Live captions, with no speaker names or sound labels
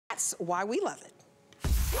That's why we love it.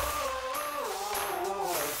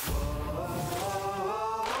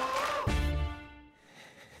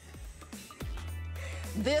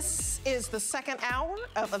 This is the second hour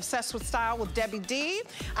of Obsessed with Style with Debbie D.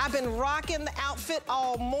 I've been rocking the outfit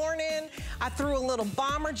all morning. I threw a little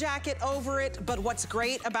bomber jacket over it, but what's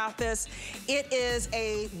great about this, it is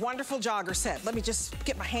a wonderful jogger set. Let me just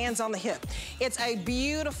get my hands on the hip. It's a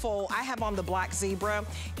beautiful, I have on the black zebra,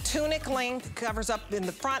 tunic length, covers up in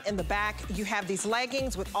the front and the back. You have these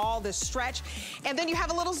leggings with all this stretch, and then you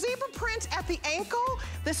have a little zebra print at the ankle.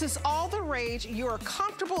 This is all the rage. You are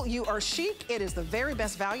comfortable, you are chic. It is the very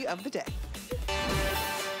best value of the day.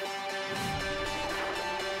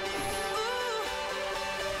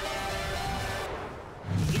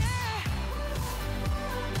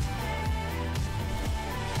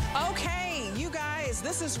 Okay, you guys,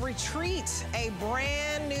 this is Retreat, a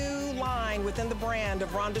brand new line within the brand of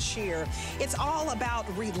Rhonda Shear. It's all about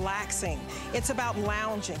relaxing. It's about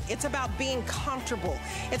lounging. It's about being comfortable.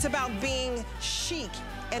 It's about being chic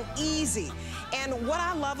and easy. And what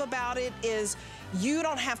I love about it is you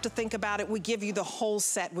don't have to think about it. We give you the whole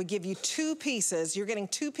set. We give you 2 pieces. You're getting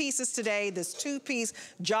 2 pieces today, this 2-piece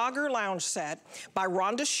jogger lounge set by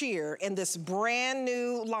Rhonda Shear in this brand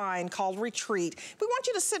new line called Retreat. We want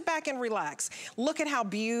you to sit back and relax. Look at how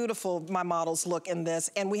beautiful my models look in this,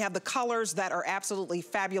 and we have the colors that are absolutely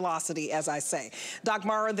fabulosity, as I say. Doc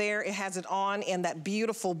Mara there, it has it on in that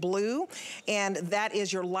beautiful blue, and that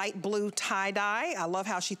is your light blue tie-dye. I love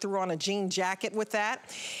how she threw on a jean jacket with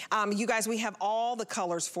that. You guys, we have all the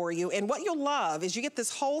colors for you. And what you'll love is you get this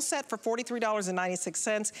whole set for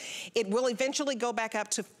 $43.96. It will eventually go back up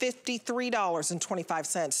to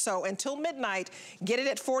 $53.25. So until midnight, get it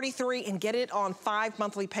at $43 and get it on 5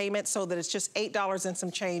 monthly payments so that it's just $8 and some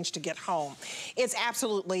change to get home. It's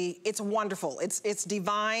absolutely, it's wonderful. It's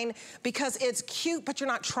divine because it's cute, but you're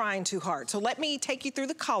not trying too hard. So let me take you through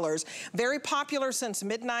the colors. Very popular since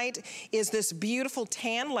midnight is this beautiful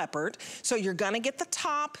tan leopard. So you're gonna get the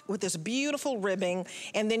top with this beautiful ribbing,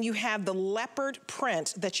 and then you have the leopard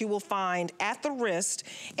print that you will find at the wrist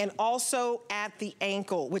and also at the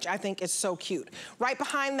ankle, which I think is so cute. Right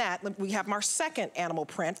behind that, we have our second animal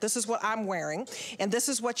print. This is what I'm wearing, and this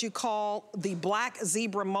is what you call the black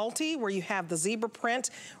zebra multi, where you have the zebra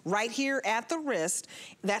print right here at the wrist.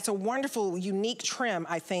 That's a wonderful, unique trim,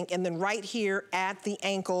 I think, and then right here at the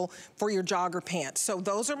ankle for your jogger pants. So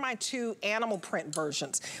those are my 2 animal print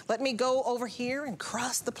versions. Let me go over here and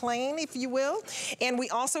cross the plane, if you will. And we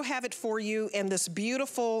also have it for you in this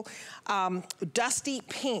beautiful dusty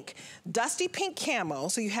pink camo.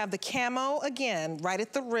 So you have the camo again right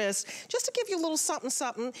at the wrist, just to give you a little something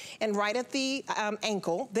something, and right at the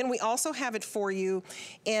ankle. Then we also have it for you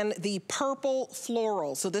in the purple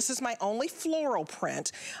floral. So this is my only floral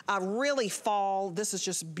print. Really fall, this is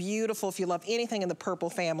just beautiful if you love anything in the purple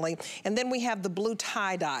family. And then we have the blue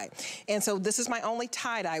tie-dye. And so this is my only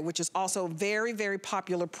tie-dye, which is also very, very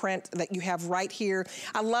popular print that you have right here.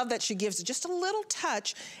 I love that she gives just a little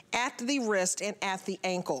touch at the wrist and at the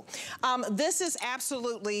ankle. This is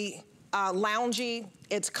absolutely loungy,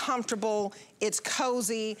 it's comfortable, it's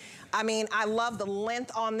cozy. I mean, I love the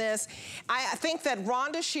length on this. I think that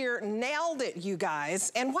Rhonda Shear nailed it, you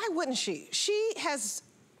guys, and why wouldn't she? She has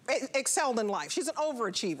excelled in life. She's an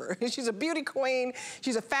overachiever. She's a beauty queen.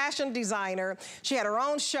 She's a fashion designer. She had her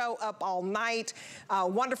own show up all night.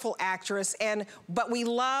 Wonderful actress. But we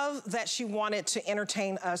love that she wanted to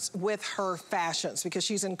entertain us with her fashions because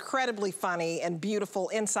she's incredibly funny and beautiful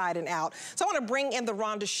inside and out. So I want to bring in the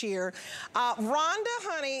Rhonda Shear. Rhonda,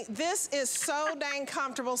 honey, this is so dang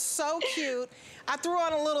comfortable, so cute. I threw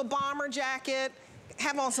on a little bomber jacket.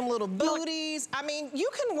 Have on some little booties. I mean, you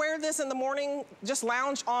can wear this in the morning, just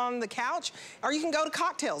lounge on the couch, or you can go to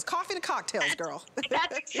cocktails. Coffee to cocktails, girl.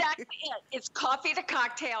 That's exactly it. It's coffee to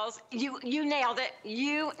cocktails. You nailed it.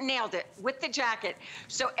 You nailed it with the jacket.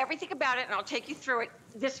 So everything about it, and I'll take you through it.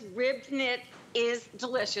 This ribbed knit is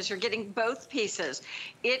delicious. You're getting both pieces.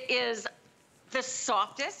 It is the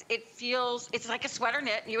softest. It feels, it's like a sweater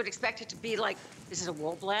knit. You would expect it to be like, this is a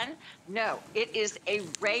wool blend. No, it is a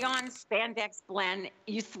rayon spandex blend.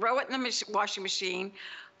 You throw it in the washing machine.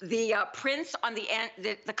 The prints on the end,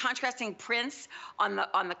 the contrasting prints on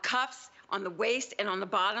the cuffs, on the waist, and on the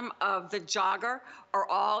bottom of the jogger are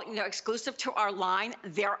all, you know, exclusive to our line.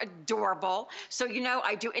 They're adorable. So, you know,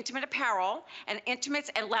 I do intimate apparel, and intimates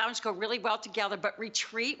and lounge go really well together, but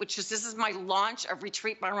Retreat, which is, this is my launch of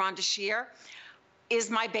Retreat by Rhonda Shear, is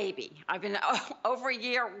my baby. I've been over a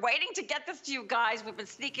year waiting to get this to you guys. We've been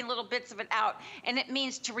sneaking little bits of it out, and it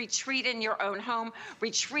means to retreat in your own home,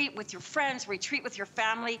 retreat with your friends, retreat with your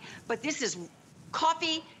family, but this is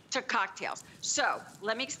coffee to cocktails. So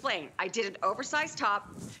let me explain. I did an oversized top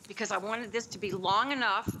because I wanted this to be long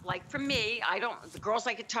enough. Like for me, the girls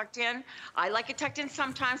like it tucked in. I like it tucked in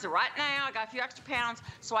sometimes. Right now, I got a few extra pounds,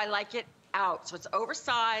 so I like it out. So it's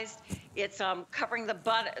oversized. It's covering the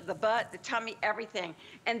butt, the tummy, everything.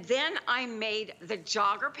 And then I made the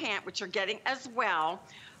jogger pant, which you're getting as well,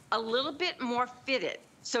 a little bit more fitted.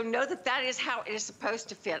 So know that that is how it is supposed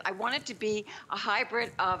to fit. I want it to be a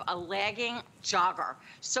hybrid of a legging jogger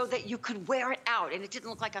so that you could wear it out and it didn't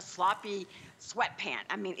look like a sloppy sweat pant.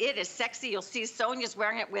 I mean, it is sexy. You'll see Sonia's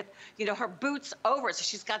wearing it with, you know, her boots over it. So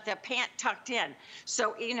she's got that pant tucked in.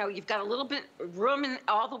 So, you know, you've got a little bit room in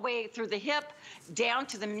all the way through the hip, down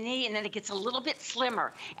to the knee, and then it gets a little bit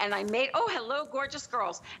slimmer. And I made, oh, hello, gorgeous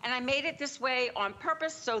girls. And I made it this way on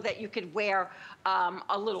purpose so that you could wear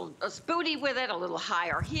a little booty with it, a little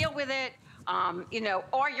higher heel with it. You know,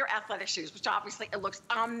 or your athletic shoes, which obviously it looks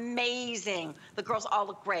amazing. The girls all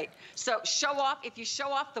look great. So show off, if you show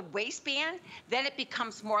off the waistband, then it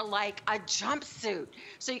becomes more like a jumpsuit.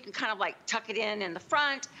 So you can kind of like tuck it in the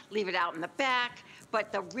front, leave it out in the back.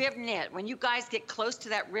 But the rib knit, when you guys get close to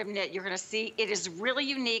that rib knit, you're gonna see it is really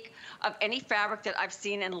unique of any fabric that I've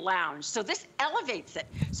seen in lounge. So this elevates it.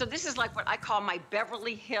 So this is like what I call my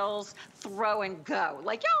Beverly Hills throw and go.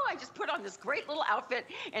 Like, yo, I just put on this great little outfit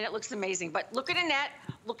and it looks amazing. But look at Annette,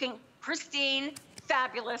 looking pristine,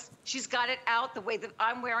 fabulous. She's got it out the way that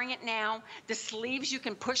I'm wearing it now. The sleeves, you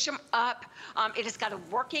can push them up. It has got a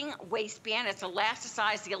working waistband. It's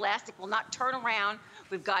elasticized. The elastic will not turn around.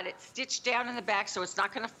 We've got it stitched down in the back, so it's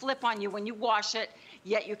not gonna flip on you when you wash it,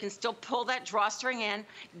 yet you can still pull that drawstring in.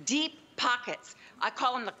 Deep pockets. I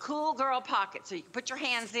call them the cool girl pockets. So you can put your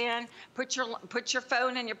hands in, put your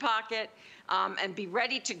phone in your pocket, and be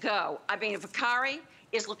ready to go. I mean, Vicari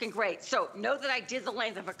is looking great. So know that I did the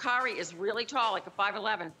length. The Vicari is really tall, like a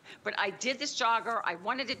 5'11", but I did this jogger. I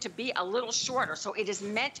wanted it to be a little shorter, so it is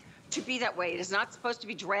meant to be that way. It is not supposed to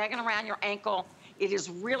be dragging around your ankle. It is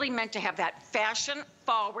really meant to have that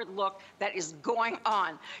fashion-forward look that is going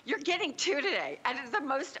on. You're getting two today at the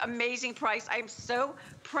most amazing price. I am so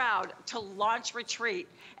proud to launch Retreat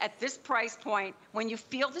at this price point. When you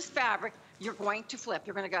feel this fabric, you're going to flip.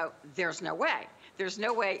 You're going to go, there's no way. There's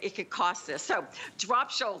no way it could cost this. So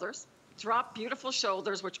drop shoulders. Drop beautiful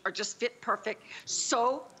shoulders, which are just fit perfect,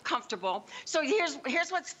 so comfortable. So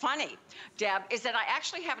here's what's funny, Deb, is that I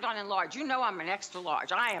actually have it on in large. You know I'm an extra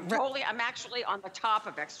large. I'm actually on the top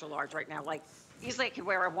of extra large right now. Like, easily I could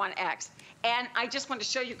wear a 1X. And I just want to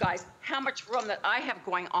show you guys how much room that I have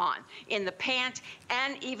going on in the pant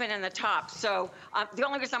and even in the top. So the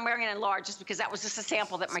only reason I'm wearing it in large is because that was just a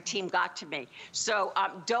sample that my team got to me. So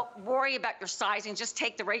don't worry about your sizing. Just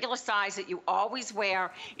take the regular size that you always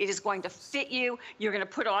wear. It is going to fit you. You're going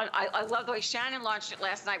to put on, I love the way Shannon launched it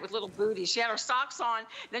last night with little booties. She had her socks on,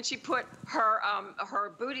 then she put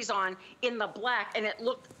her booties on in the black, and it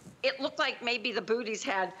looked like maybe the booties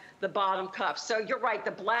had the bottom cuffs. So you're right,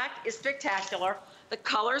 the black is spectacular. The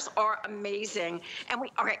colors are amazing. And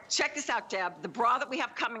all right, check this out, Deb. The bra that we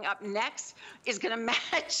have coming up next is gonna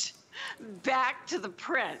match back to the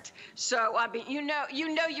print. So I mean, you know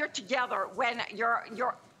you're together when your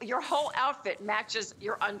whole outfit matches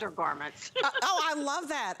your undergarments. Oh, I love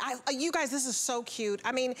that. You guys, this is so cute.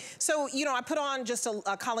 I mean, so, you know, I put on just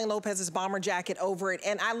a Colleen Lopez's bomber jacket over it,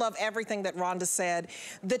 and I love everything that Rhonda said.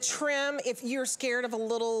 The trim, if you're scared of a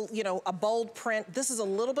little, you know, a bold print, this is a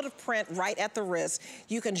little bit of print right at the wrist.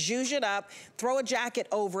 You can zhuzh it up, throw a jacket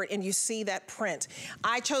over it, and you see that print.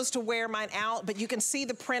 I chose to wear mine out, but you can see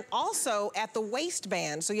the print also at the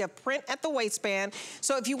waistband. So you have print at the waistband.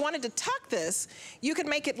 So if you wanted to tuck this, you could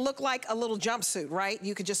make it look like a little jumpsuit, right?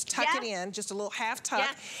 You could just tuck it in, just a little half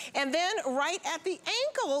tuck. And then right at the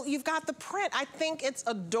ankle, you've got the print. I think it's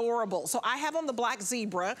adorable. So I have on the black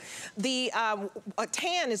zebra. The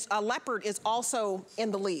leopard is also in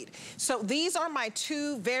the lead. So these are my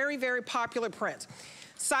two very, very popular prints.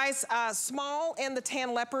 Size small and the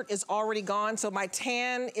tan leopard is already gone, so my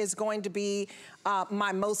tan is going to be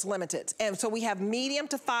my most limited. And so we have medium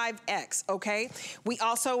to 5X, okay? We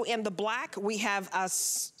also, in the black, we have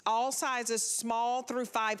all sizes, small through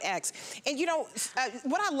 5X. And you know,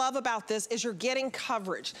 what I love about this is you're getting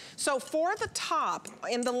coverage. So for the top,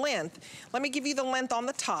 in the length, let me give you the length on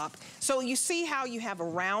the top. So you see how you have a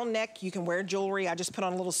round neck, you can wear jewelry. I just put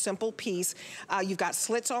on a little simple piece. You've got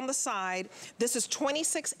slits on the side. This is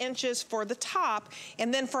 26 inches for the top.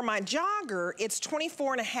 And then for my jogger, it's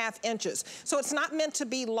 24.5 inches. So it's not meant to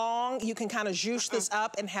be long. You can kind of zhoosh this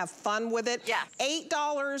up and have fun with it.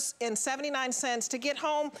 $8.79 to get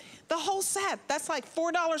home the whole set. That's like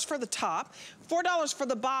 $4 for the top, $4 for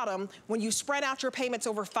the bottom. When you spread out your payments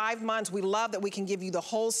over 5 months, we love that we can give you the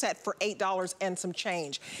whole set for $8 and some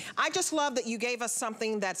change. I just love that you gave us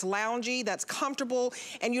something that's loungy, that's comfortable,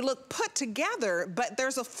 and you look put together, but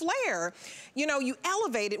there's a flair. You know, you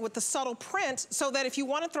elevate it with the subtle print so that if you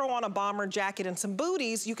want to throw on a bomber jacket and some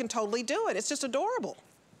booties, you can totally do it. It's just adorable.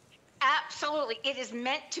 Absolutely. It is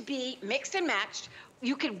meant to be mixed and matched.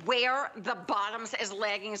 You could wear the bottoms as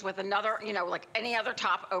leggings with another, you know, like any other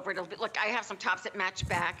top over it. Look, I have some tops that match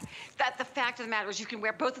back. That the fact of the matter is you can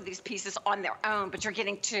wear both of these pieces on their own, but you're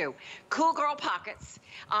getting two. Cool girl pockets.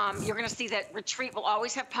 You're going to see that Retreat will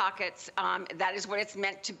always have pockets. That is what it's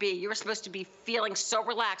meant to be. You're supposed to be feeling so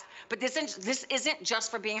relaxed, but this isn't just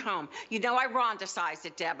for being home. You know, I Ronda-sized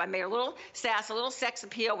it, Deb. I made a little sass, a little sex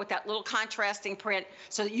appeal with that little contrasting print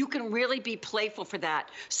so that you can really be playful for that.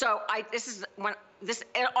 So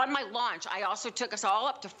on my launch, I also took us all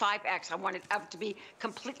up to 5X. I wanted it to be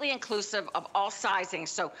completely inclusive of all sizing.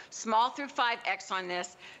 So small through 5X on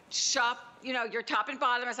this. Shop, you know, your top and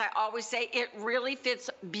bottom, as I always say, it really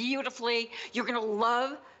fits beautifully. You're gonna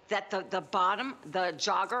love that the bottom, the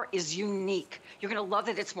jogger, is unique. You're gonna love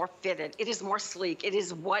that it's more fitted. It is more sleek. It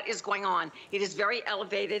is what is going on. It is very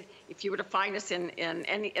elevated. If you were to find us in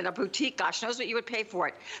a boutique, gosh knows what you would pay for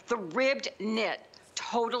it. The ribbed knit,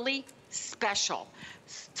 totally special,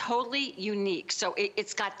 totally unique. So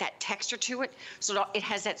it's got that texture to it. So it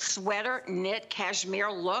has that sweater knit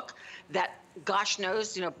cashmere look that, gosh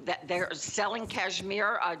knows, you know, that they're selling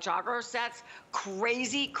cashmere jogger sets.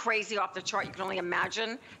 Crazy, crazy off the chart. You can only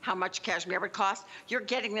imagine how much cashmere would cost. You're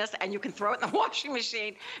getting this and you can throw it in the washing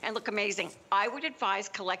machine and look amazing. I would advise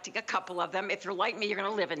collecting a couple of them. If you're like me, you're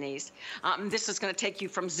gonna live in these. This is gonna take you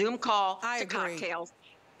from Zoom call to cocktails.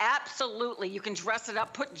 Absolutely. You can dress it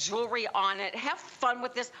up, put jewelry on it, have fun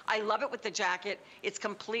with this. I love it with the jacket. It's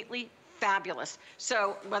completely fabulous.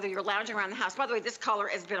 So whether you're lounging around the house, by the way, this color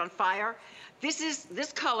has been on fire.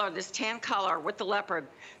 This color, this tan color with the leopard,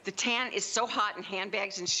 the tan is so hot in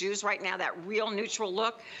handbags and shoes right now, that real neutral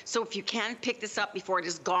look. So if you can pick this up before it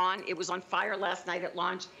is gone, it was on fire last night at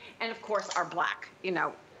launch. And of course, our black, you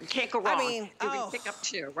know, you can't go wrong. I mean, you can pick up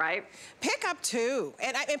two, right? Pick up two,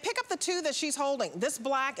 and pick up the two that she's holding. This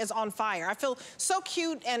black is on fire. I feel so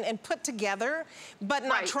cute and put together, but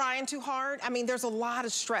not trying too hard. I mean, there's a lot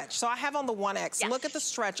of stretch. So I have on the 1X. Yes. Look at the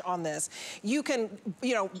stretch on this. You can,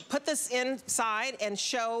 you know, put this inside and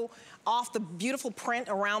show off the beautiful print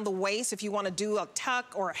around the waist if you want to do a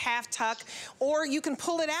tuck or a half tuck, or you can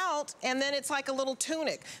pull it out and then it's like a little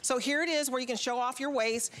tunic. So here it is where you can show off your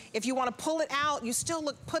waist. If you want to pull it out, you still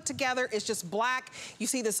look put together. It's just black. You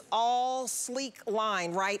see this all sleek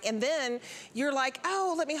line, right? And then you're like,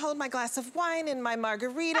 oh, let me hold my glass of wine and my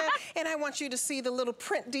margarita, and I want you to see the little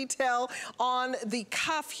print detail on the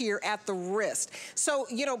cuff here at the wrist. So,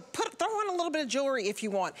 you know, throw on a little bit of jewelry if you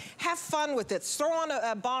want. Have fun with it. Throw on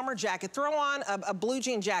a bomber jacket. Throw on a blue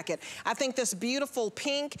jean jacket. I think this beautiful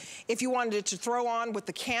pink, if you wanted to throw on with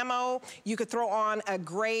the camo, you could throw on a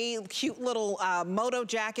gray, cute little moto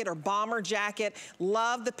jacket or bomber jacket.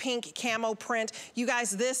 Love the pink camo print. You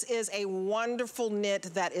guys, this is a wonderful knit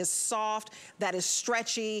that is soft, that is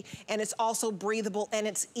stretchy, and it's also breathable, and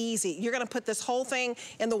it's easy. You're gonna put this whole thing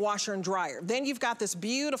in the washer and dryer. Then you've got this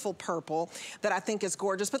beautiful purple that I think is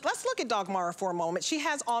gorgeous. But let's look at Dagmara for a moment. She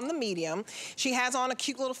has on the medium. She has on a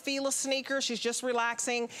cute little Fila sneaker. She's just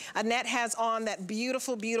relaxing. Annette has on that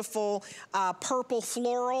beautiful, beautiful purple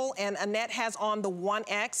floral, and Annette has on the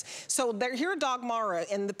 1X. So here Dagmara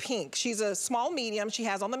in the pink. She's a small medium. She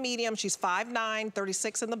has on the medium. She's 5'9",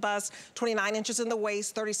 36 in the bust, 29 inches in the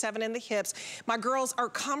waist, 37 in the hips. My girls are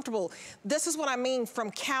comfortable. This is what I mean,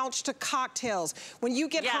 from couch to cocktails. When you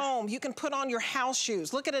get home, you can put on your house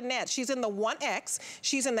shoes. Look at Annette. She's in the 1X.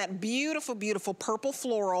 She's in that beautiful, beautiful purple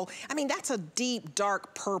floral. I mean, that's a deep,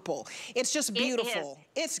 dark purple. It's just beautiful.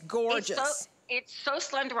 It's gorgeous. It's so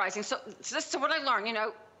slenderizing. So what I learned, you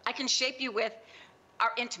know, I can shape you with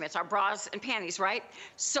our intimates, our bras and panties, right?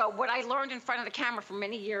 So what I learned in front of the camera for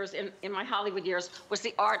many years in my Hollywood years was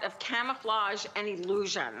the art of camouflage and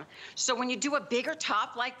illusion. So when you do a bigger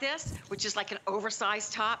top like this, which is like an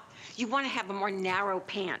oversized top, you want to have a more narrow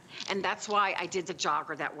pant. And that's why I did the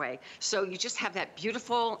jogger that way. So you just have that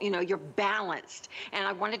beautiful, you know, you're balanced. And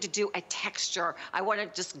I wanted to do a texture. I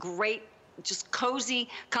wanted just great, just cozy,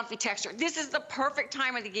 comfy texture. This is the perfect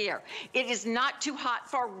time of the year. It is not too hot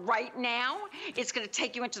for right now. It's gonna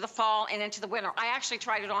take you into the fall and into the winter. I actually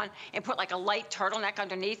tried it on and put like a light turtleneck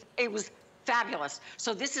underneath. It was fabulous.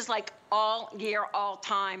 So this is like all year, all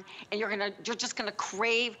time, and you're just gonna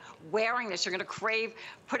crave wearing this. You're gonna crave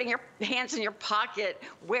putting your hands in your pocket,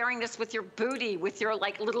 wearing this with your booty, with your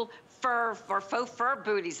like little fur or faux fur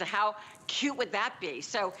booties. How cute would that be?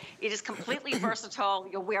 So it is completely versatile.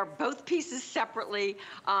 You'll wear both pieces separately.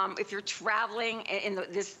 If you're traveling in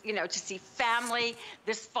this, you know, to see family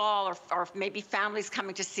this fall, or maybe family's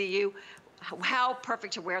coming to see you, how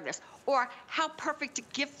perfect to wear this. Or how perfect to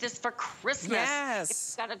gift this for Christmas. Yes.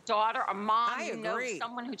 If you've got a daughter, a mom, I you know, agree.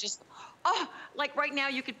 someone who just, oh, like right now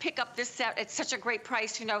you could pick up this set. It's such a great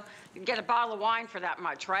price, you know, you can get a bottle of wine for that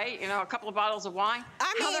much, right? You know, a couple of bottles of wine.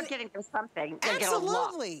 I mean, how they're getting them something.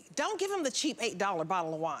 Absolutely. Don't give them the cheap $8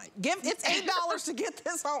 bottle of wine. It's $8 to get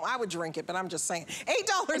this home. I would drink it, but I'm just saying.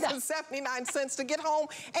 $8.79 to get home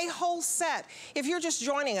a whole set. If you're just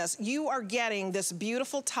joining us, you are getting this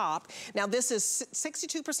beautiful top. Now this is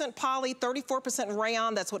 62% poly, 34%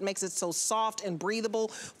 rayon. That's what makes it so soft and breathable.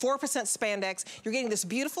 4% spandex. You're getting this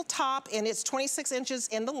beautiful top, and it's 26 inches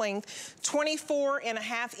in the length,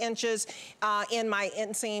 24.5 inches in my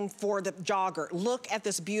inseam for the jogger. Look at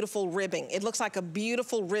this beautiful ribbing. It looks like a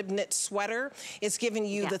beautiful rib knit sweater. It's giving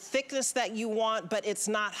you the thickness that you want, but it's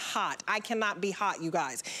not hot. I cannot be hot, you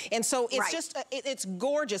guys. And so it's just, it's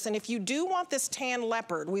gorgeous. And if you do want this tan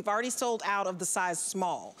leopard, we've already sold out of the size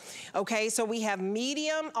small. Okay, so we have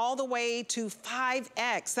medium all the way to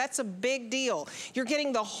 5X. That's a big deal. You're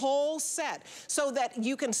getting the whole set so that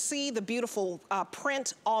you can see the beautiful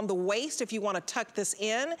print on the waist if you want to tuck this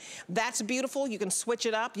in. That's beautiful. You can switch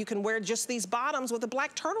it up. You can wear just these bottoms with a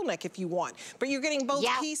black turtleneck if you want, but you're getting both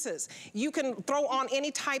pieces. You can throw on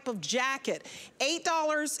any type of jacket.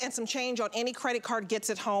 $8 and some change on any credit card gets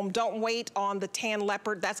it home. Don't wait on the tan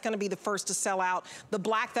leopard. That's going to be the first to sell out. The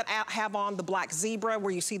black that I have on, the black zebra,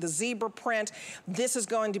 where you see the zebra print, this is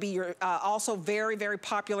going to be your also very, very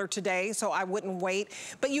popular today, so I wouldn't wait.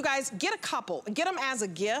 But you guys, get a couple. Get them as a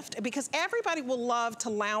gift, because everybody will love to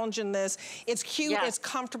lounge in this. It's cute, it's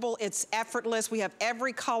comfortable, it's effortless. We have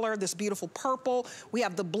every color, this beautiful purple. We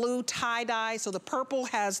have the blue tie-dye, so the purple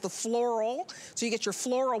has the floral, so you get your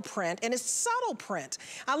floral print, and it's subtle print.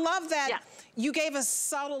 I love that you gave us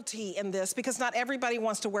subtlety in this, because not everybody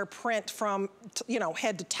wants to wear print from, you know,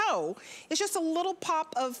 head to toe. It's just a little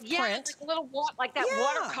pop of print. Like a little like that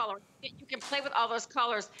watercolor. You can play with all those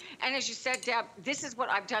colors. And as you said, Deb, this is what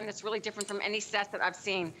I've done that's really different from any set that I've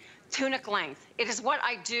seen. Tunic length. It is what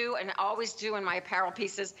I do and always do in my apparel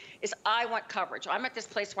pieces, is I want coverage. I'm at this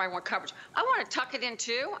place where I want coverage. I want to tuck it in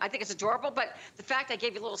too. I think it's adorable, but the fact I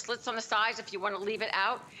gave you little slits on the sides, if you want to leave it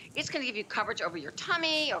out, it's going to give you coverage over your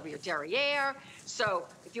tummy, over your derriere. So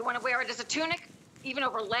if you want to wear it as a tunic, even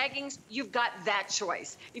over leggings, you've got that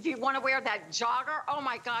choice. If you want to wear that jogger, oh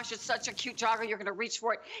my gosh, it's such a cute jogger, you're going to reach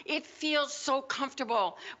for it. It feels so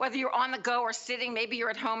comfortable, whether you're on the go or sitting, maybe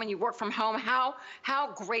you're at home and you work from home. How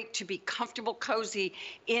great to be comfortable, cozy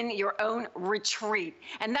in your own retreat.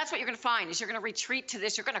 And that's what you're going to find, is you're going to retreat to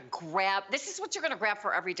this. You're going to grab, this is what you're going to grab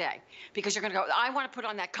for every day, because you're going to go, I want to put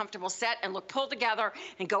on that comfortable set and look pulled together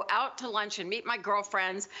and go out to lunch and meet my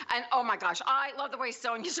girlfriends. And oh my gosh, I love the way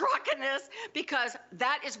Sonia's rocking this, because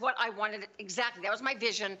that is what I wanted exactly. That was my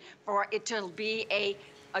vision, for it to be a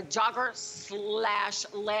jogger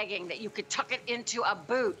 / legging that you could tuck it into a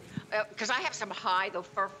boot. Because I have some high, though,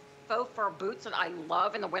 faux fur boots that I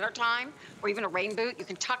love in the wintertime, or even a rain boot. You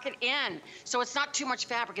can tuck it in. So it's not too much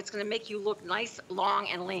fabric. It's going to make you look nice, long,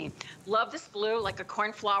 and lean. Love this blue, like a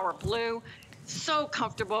cornflower blue. So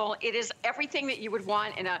comfortable. It is everything that you would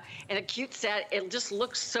want in a cute set. It just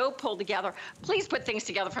looks so pulled together. Please put things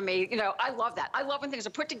together for me. You know, I love that. I love when things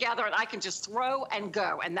are put together and I can just throw and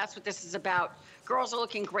go. And that's what this is about. Girls are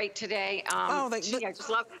looking great today. I just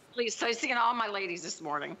love, please, so seeing all my ladies this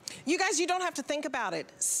morning. You guys, you don't have to think about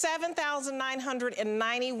it.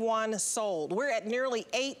 7,991 sold. We're at nearly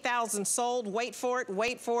 8,000 sold. Wait for it,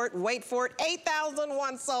 wait for it, wait for it.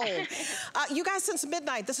 8,001 sold. You guys, since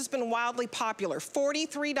midnight, this has been wildly popular.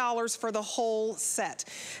 $43 for the whole set.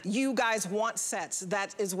 You guys want sets.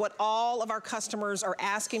 That is what all of our customers are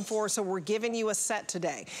asking for, so we're giving you a set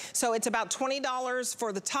today. So it's about $20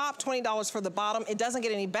 for the top, $20 for the bottom. It doesn't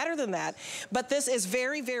get any better than that, but this is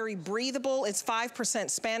very, very breathable. It's 5%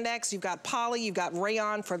 spandex. You've got poly, you've got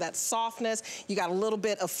rayon for that softness. You got a little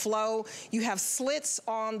bit of flow. You have slits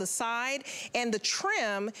on the side, and the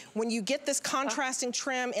trim, when you get this contrasting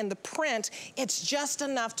trim in the print, it's just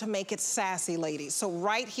enough to make it sassy, ladies. So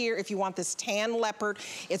right here, if you want this tan leopard,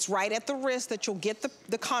 it's right at the wrist that you'll get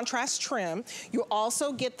the contrast trim. You'll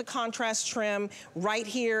also get the contrast trim right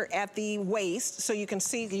here at the waist, so you can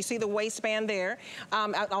see, you see the waistband there.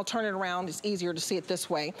 I'll turn it around, it's easier to see it this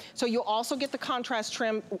way. okay? So you'll also get the contrast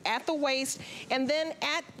trim at the waist and then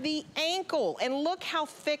at the ankle. And look how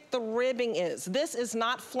thick the ribbing is. This is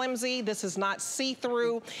not flimsy. This is not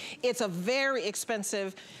see-through. It's a very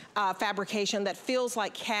expensive fabrication that feels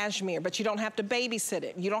like cashmere, but you don't have to babysit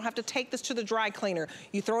it. You don't have to take this to the dry cleaner.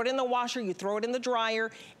 You throw it in the washer, you throw it in the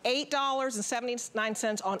dryer.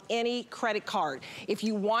 $8.79 on any credit card. If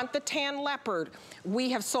you want the tan leopard, we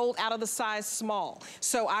have sold out of the size small.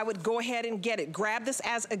 So I would go ahead and get it. Grab this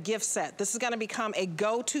as a gift set. This is gonna become a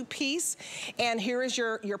go-to piece. And here is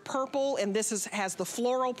your purple, and this has the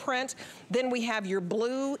floral print. Then we have your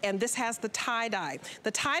blue, and this has the tie-dye.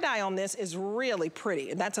 The tie-dye on this is really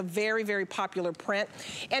pretty, and that's a very, very popular print.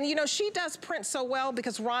 And you know, she does print so well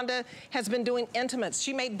because Rhonda has been doing intimates.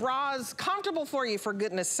 She made bras comfortable for you, for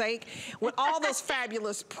goodness sake, with all those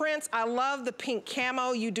fabulous prints. I love the pink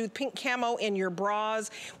camo. You do pink camo in your bras.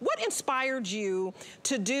 What inspired you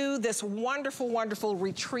to do this wonderful, wonderful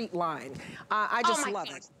retreat line? I just love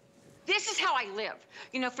it. This is how I live.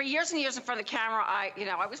 You know, for years and years in front of the camera, I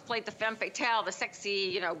always played the femme fatale, the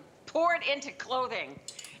sexy, poured into clothing.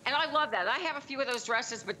 And I love that. I have a few of those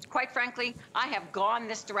dresses, but quite frankly, I have gone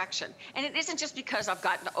this direction. And it isn't just because I've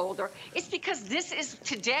gotten older. It's because this is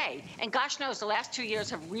today. And gosh knows, the last 2 years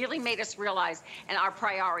have really made us realize and our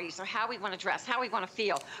priorities are how we want to dress, how we want to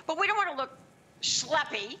feel. But we don't want to look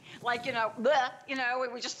schleppy, like,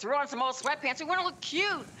 we just threw on some old sweatpants. We want to look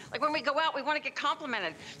cute. Like when we go out, we want to get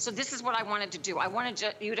complimented. So this is what I wanted to do. I wanted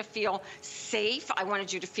you to feel safe. I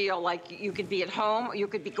wanted you to feel like you could be at home. You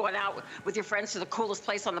could be going out with your friends to the coolest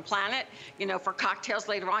place on the planet, for cocktails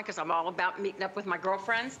later on, because I'm all about meeting up with my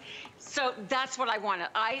girlfriends. So that's what I wanted.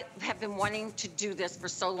 I have been wanting to do this for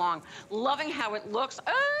so long, loving how it looks.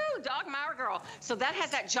 Oh, Dogmara girl. So that has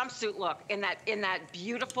that jumpsuit look in that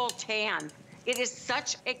beautiful tan. It is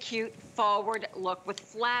such a cute forward look with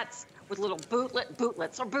flats, with little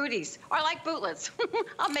bootlets or booties. Or I like bootlets.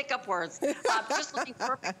 I'll make up words. Just looking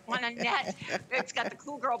perfect on Annette. It's got the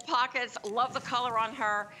cool girl pockets. Love the color on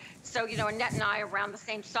her. So, Annette and I are around the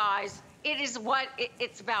same size. It is what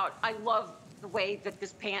it's about. I love the way that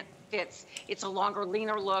this pant fits. It's a longer,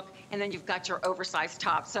 leaner look, and then you've got your oversized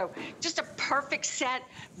top. So just a perfect set,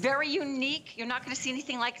 very unique. You're not gonna see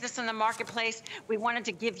anything like this in the marketplace. We wanted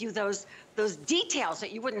to give you those details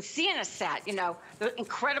that you wouldn't see in a set, the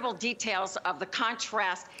incredible details of the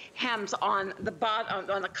contrast hems on the bottom,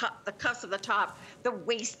 on the cuffs of the top, the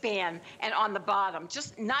waistband, and on the bottom.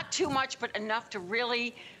 Just not too much, but enough to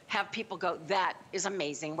really have people go, that is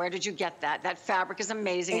amazing. Where did you get that? That fabric is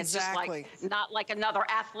amazing. Exactly. It's just not like another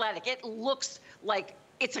athletic. It looks like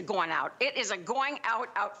it's a going out. It is a going out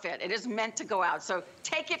outfit. It is meant to go out. So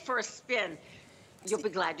take it for a spin. You'll be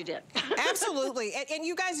glad you did. Absolutely. And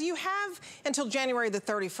you guys, you have until January the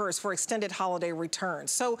 31st for extended holiday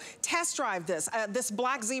returns. So test drive this. This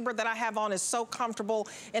black zebra that I have on is so comfortable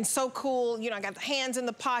and so cool. I got the hands in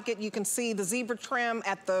the pocket. You can see the zebra trim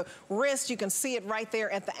at the wrist. You can see it right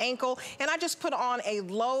there at the ankle. And I just put on a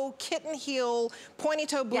low kitten heel pointy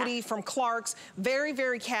toe booty from Clark's. Very,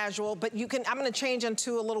 very casual, but I'm gonna change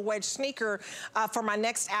into a little wedge sneaker for my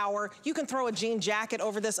next hour. You can throw a jean jacket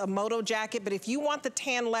over this, a moto jacket, but if you want the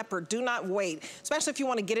tan leopard, do not wait, especially if you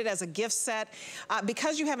want to get it as a gift set.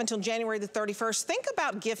 Because you have until January the 31st, think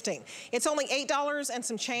about gifting. It's only $8 and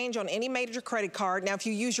some change on any major credit card. Now, if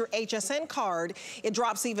you use your HSN card, it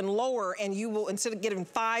drops even lower, and you will, instead of getting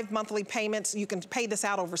 5 monthly payments, you can pay this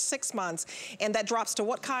out over 6 months. And that drops to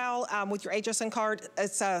what, Kyle, with your HSN card?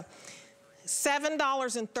 It's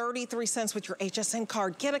 $7.33 with your HSN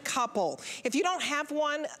card. Get a couple. If you don't have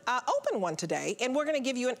one, open one today, and we're gonna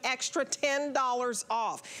give you an extra $10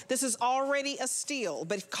 off. This is already a steal,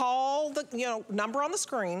 but call the number on the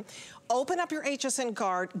screen, open up your HSN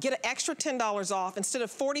card, get an extra $10 off. Instead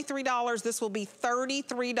of $43, this will be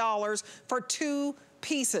 $33 for 2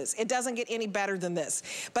 pieces. It doesn't get any better than this.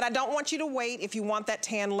 But I don't want you to wait if you want that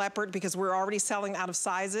tan leopard, because we're already selling out of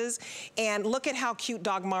sizes. And look at how cute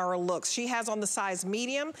Dogmara looks. She has on the size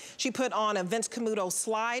medium. She put on a Vince Camuto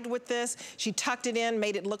slide with this. She tucked it in,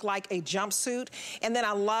 made it look like a jumpsuit. And then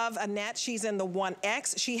I love Annette. She's in the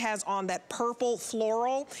 1X. She has on that purple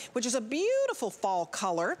floral, which is a beautiful fall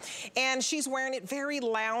color. And she's wearing it very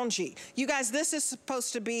loungy. You guys, this is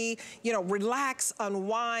supposed to be, relax,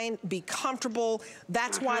 unwind, be comfortable.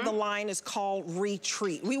 That's why the line is called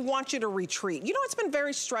Retreat. We want you to retreat. You know, it's been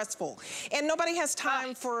very stressful, and nobody has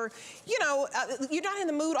time for, you know, you're not in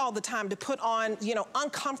the mood all the time to put on, you know,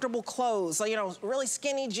 uncomfortable clothes, you know, really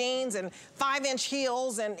skinny jeans and 5-inch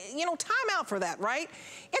heels, and, you know, time out for that, right?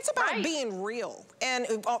 It's about being real and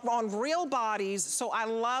on real bodies. So I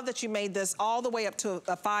love that you made this all the way up to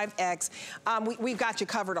a 5X. We've got you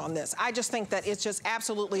covered on this. I just think that it's just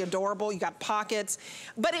absolutely adorable. You got pockets,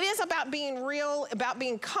 but it is about being real, about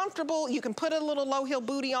being comfortable. You can put a little low heel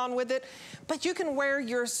booty on with it, but you can wear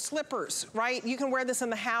your slippers, right? You can wear this in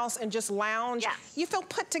the house and just lounge. Yes. You feel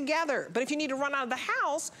put together, but if you need to run out of the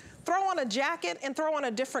house, throw on a jacket and throw on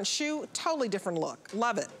a different shoe, totally different look.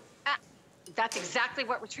 Love it. That's exactly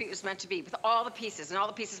what Retreat was meant to be, with all the pieces and all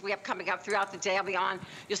the pieces we have coming up throughout the day. I'll be on.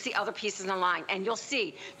 You'll see other pieces in the line, and you'll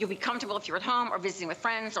be comfortable if you're at home or visiting with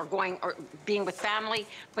friends or going or being with family,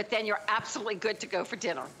 but then you're absolutely good to go for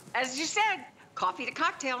dinner. As you said, coffee to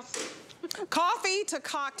cocktails. Coffee to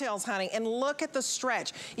cocktails, honey, and look at the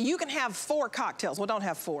stretch. You can have 4 cocktails. Well, don't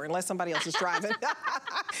have 4 unless somebody else is driving.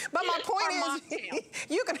 But my point is,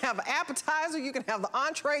 you can have an appetizer, you can have the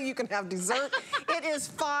entree, you can have dessert. It is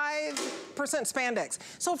 5% spandex.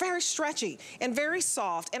 So very stretchy and very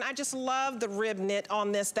soft. And I just love the rib knit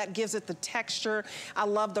on this. That gives it the texture. I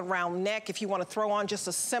love the round neck if you want to throw on just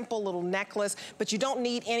a simple little necklace, but you don't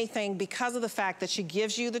need anything because of the fact that she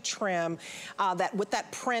gives you the trim that with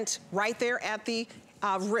that print right there at the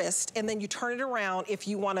wrist, and then you turn it around if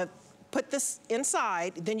you want to put this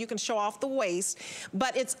inside, then you can show off the waist,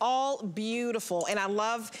 but it's all beautiful. And I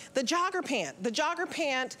love the jogger pant. The jogger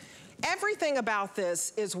pant, everything about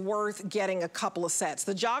this is worth getting a couple of sets.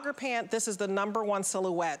 The jogger pant, this is the #1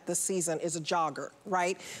 silhouette this season, is a jogger,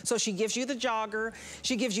 right? So she gives you the jogger,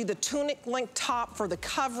 she gives you the tunic length top for the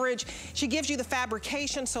coverage, she gives you the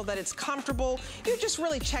fabrication so that it's comfortable. You just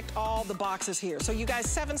really checked all the boxes here. So you guys,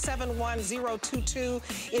 771022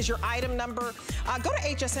 is your item number. Go to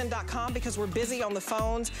hsn.com because we're busy on the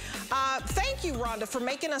phones. Thank you, Rhonda, for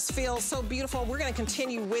making us feel so beautiful. We're gonna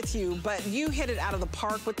continue with you, but you hit it out of the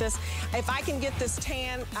park with this. If I can get this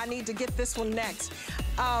tan, I need to get this one next.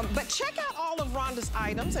 But check out all of Rhonda's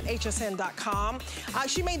items at hsn.com.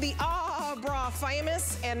 She made the bra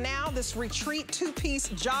famous, and now this Retreat 2-piece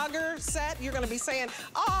jogger set. You're gonna be saying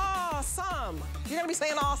awesome. You're gonna be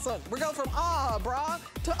saying awesome. We're going from bra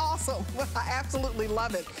to awesome. I absolutely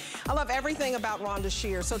love it. I love everything about Rhonda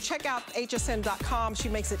Shear. So check out hsn.com. She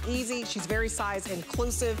makes it easy. She's very size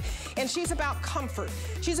inclusive, and she's about comfort.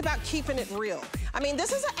 She's about keeping it real. I mean,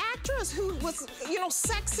 this is an actress who was, you know,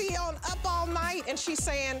 sexy on Up All Night, and she's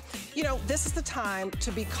saying, you know, this is the time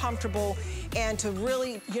to be comfortable and to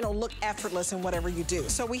really, you know, look effortless in whatever you do.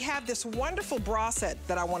 So we have this wonderful bra set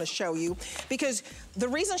that I want to show you, because the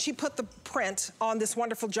reason she put the print on this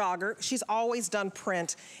wonderful jogger, she's always done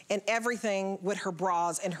print in everything with her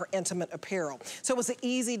bras and her intimate apparel. So it was an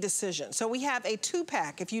easy decision. So we have a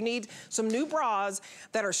 2-pack. If you need some new bras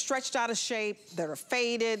that are stretched out of shape, that are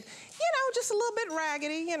faded, you know, just a little bit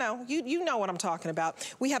raggedy, you know what I'm talking about.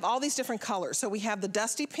 We have all these different colors. So we have the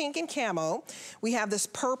dusty pink and camo. We have this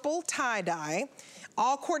purple tie-dye,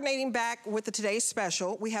 all coordinating back with the Today's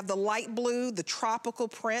Special. We have the light blue, the tropical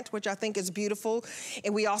print, which I think is beautiful.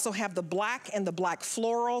 And we also have the black and the black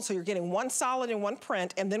floral. So you're getting one solid and one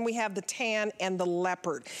print. And then we have the tan and the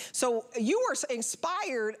leopard. So you were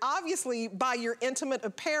inspired, obviously, by your intimate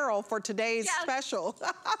apparel for today's special.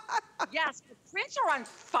 Yes, the prints are on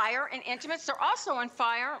fire in intimates. They're also on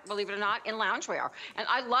fire, believe it or not, in loungewear. And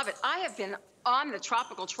I love it. I have been on the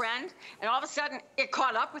tropical trend, and all of a sudden it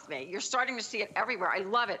caught up with me. You're starting to see it everywhere. I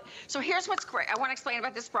love it. So here's what's great. I want to explain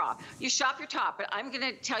about this bra. You shop your top, but I'm going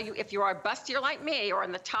to tell you, if you are bustier like me or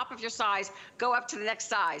on the top of your size, go up to the next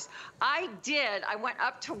size. I went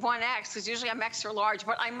up to 1X because usually I'm extra large,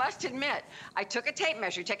 but I must admit, I took a tape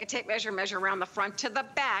measure. Take a tape measure, measure around the front to the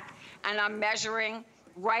back, and I'm measuring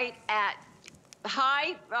right at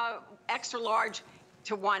high extra large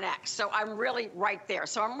to 1X. So I'm really right there.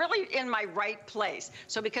 So I'm really in my right place.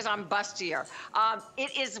 So because I'm bustier.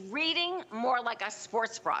 It is reading more like a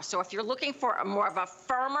sports bra. So if you're looking for more of a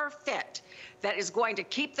firmer fit that is going to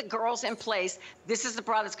keep the girls in place, this is the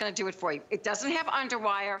bra that's going to do it for you. It doesn't have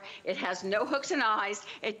underwire. It has no hooks and eyes.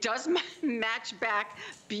 It does match back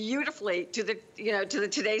beautifully to the, to the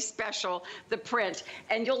Today's Special, the print,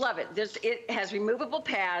 and you'll love it. It has removable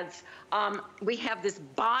pads. We have this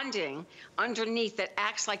bonding underneath that that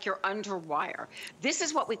acts like your underwire. This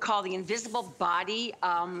is what we call the invisible body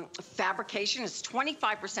fabrication. It's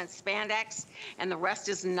 25% spandex, and the rest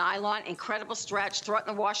is nylon. Incredible stretch. Throw it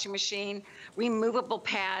in the washing machine. Removable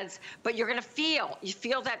pads. But you're going to you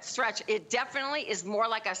feel that stretch. It definitely is more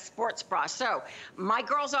like a sports bra. So my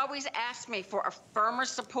girls always ask me for a firmer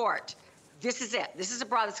support. This is it. This is a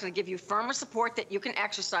bra that's going to give you firmer support that you can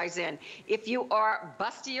exercise in. If you are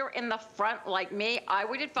bustier in the front like me, I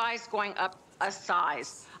would advise going up a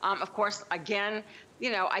size. Of course, again,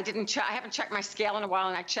 you know, I haven't checked my scale in a while,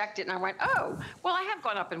 and I checked it and I went, oh, well, I have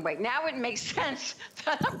gone up in weight. Now it makes sense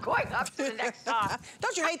that I'm going up to the next size.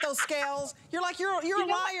 Don't you hate those scales? You're like, you're a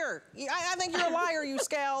liar. I think you're a liar, you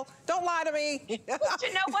scale. Don't lie to me. But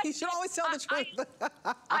you know what? You should always tell the truth.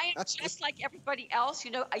 I am just like everybody else. You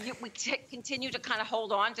know, we continue to kind of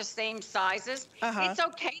hold on to same sizes. It's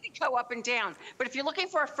okay to go up and down. But if you're looking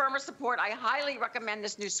for a firmer support, I highly recommend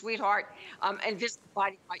this new Sweetheart Invisible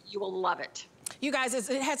Body. You will love it. You guys,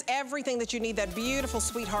 it has everything that you need, that beautiful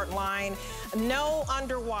Sweetheart line. No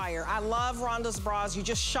underwire. I love Rhonda's bras. You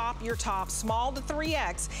just shop your top, small to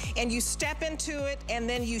 3X, and you step into it, and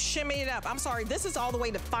then you shimmy it up. I'm sorry, this is all the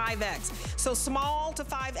way to 5X. So small to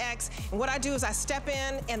 5X, and what I do is I step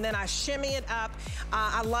in, and then I shimmy it up.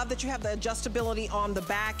 I love that you have the adjustability on the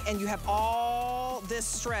back, and you have all this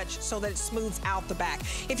stretch so that it smooths out the back.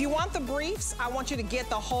 If you want the briefs, I want you to get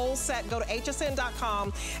the whole set. Go to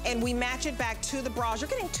hsn.com, and we match it back to the bras. You're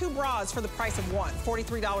getting 2 bras for the price of one,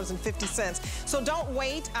 $43.50. So don't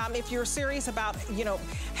wait. If you're serious about, you know,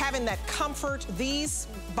 having that comfort, these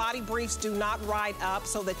body briefs do not ride up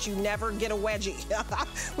so that you never get a wedgie.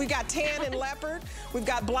 We've got tan and leopard. We've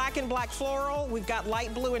got black and black floral. We've got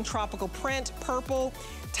light blue and tropical print, purple,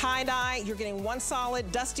 tie-dye. You're getting 1 solid,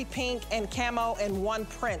 dusty pink, and camo, and 1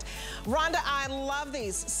 print. Rhonda, I love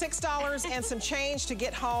these. $6 and some change to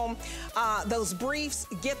get home. Those briefs,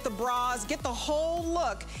 get the bras, get the whole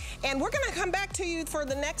look. And we're gonna come back to you for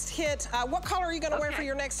the next hit. What color are you gonna wear for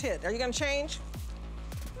your next hit? Are you gonna change?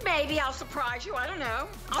 Maybe I'll surprise you. I don't know.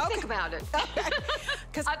 I'll think about it.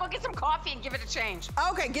 Okay. I'll go get some coffee and give it a change.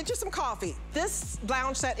 Okay, get you some coffee. This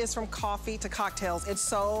lounge set is from coffee to cocktails. It's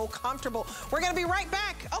so comfortable. We're gonna be right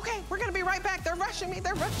back. Okay, we're gonna be right back. They're rushing me.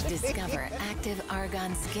 They're rushing me. Discover Active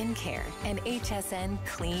Argan Skincare, an HSN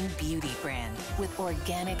clean beauty brand with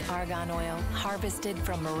organic argan oil harvested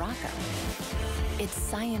from Morocco. Its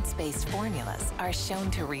science-based formulas are shown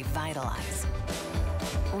to revitalize,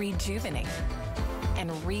 rejuvenate, and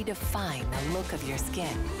redefine the look of your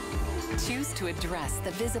skin. Choose to address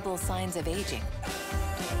the visible signs of aging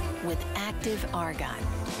with Active Argan.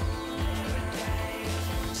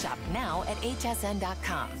 Shop now at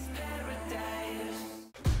hsn.com.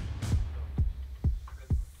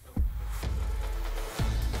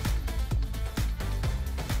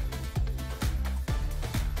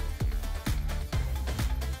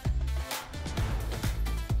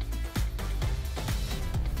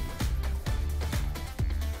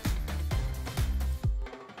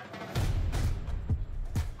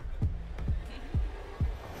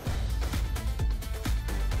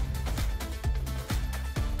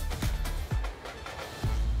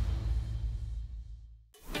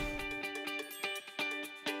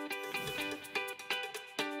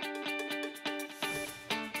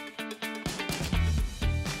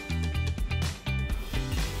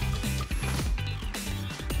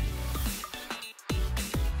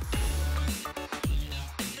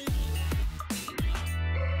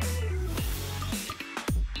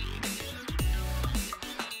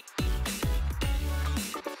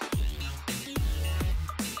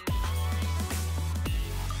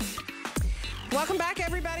 Welcome back,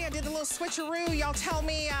 everybody. I did the little switcheroo. Y'all tell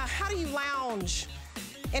me, how do you lounge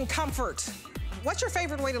in comfort? What's your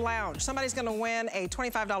favorite way to lounge? Somebody's gonna win a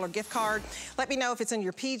 $25 gift card. Let me know if it's in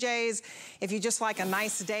your PJs, if you just like a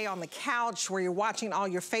nice day on the couch where you're watching all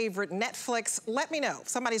your favorite Netflix. Let me know.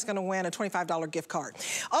 Somebody's gonna win a $25 gift card.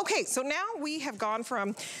 Okay, so now we have gone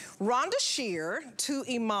from Rhonda Shear to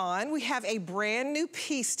Iman. We have a brand new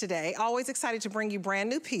piece today. Always excited to bring you brand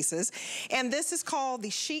new pieces. And this is called the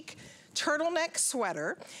Chic Turtleneck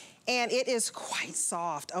Sweater. And it is quite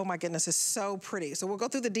soft. Oh my goodness, it's so pretty. So we'll go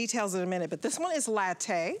through the details in a minute, but this one is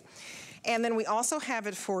latte. And then we also have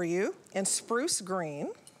it for you in spruce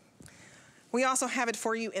green. We also have it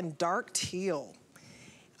for you in dark teal.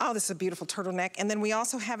 Oh, this is a beautiful turtleneck. And then we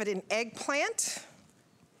also have it in eggplant,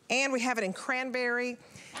 and we have it in cranberry,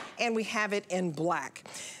 and we have it in black.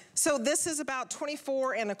 So this is about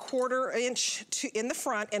 24¼ inch in the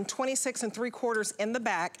front and 26¾ in the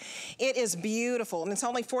back. It is beautiful, and it's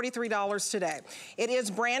only $43 today. It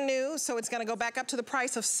is brand new, so it's gonna go back up to the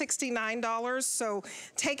price of $69. So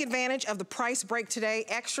take advantage of the price break today,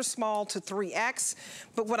 extra small to 3X.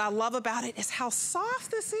 But what I love about it is how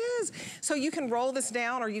soft this is. So you can roll this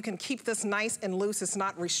down or you can keep this nice and loose. It's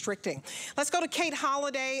not restricting. Let's go to Kate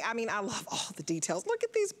Holiday. I mean, I love all the details. Look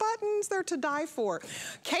at these buttons, they're to die for.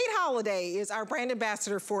 Kate Holiday is our brand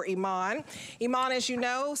ambassador for Iman. Iman, as you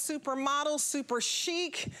know, supermodel, super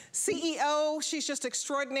chic, CEO. She's just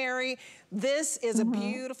extraordinary. This is a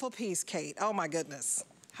beautiful piece, Kate. Oh my goodness.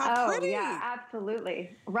 How pretty. Oh yeah,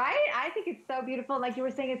 absolutely. Right? I think it's so beautiful. Like you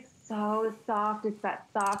were saying, it's so soft. It's that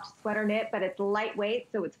soft sweater knit, but it's lightweight,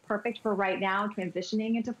 so it's perfect for right now,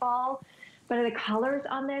 transitioning into fall. But the colors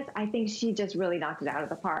on this, I think she just really knocked it out of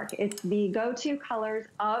the park. It's the go-to colors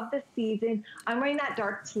of the season. I'm wearing that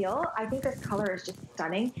dark teal. I think this color is just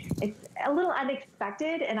stunning. It's a little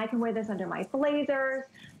unexpected, and I can wear this under my blazers,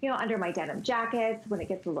 you know, under my denim jackets. When it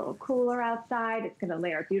gets a little cooler outside, it's gonna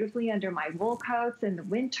layer beautifully under my wool coats in the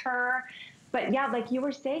winter. But yeah, like you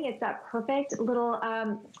were saying, it's that perfect little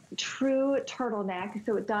true turtleneck.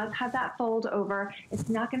 So it does have that fold over. It's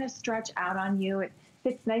not gonna stretch out on you. It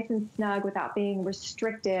fits nice and snug without being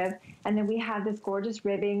restrictive. And then we have this gorgeous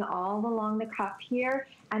ribbing all along the cuff here.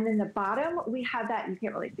 And then the bottom, we have that, you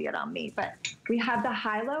can't really see it on me, but we have the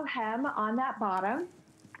high-low hem on that bottom,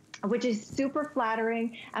 which is super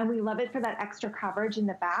flattering. And we love it for that extra coverage in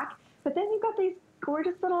the back. But then you've got these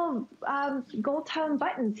gorgeous little gold tone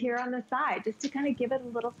buttons here on the side, just to kind of give it a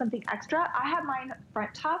little something extra. I have mine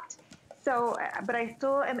front tucked. So, but I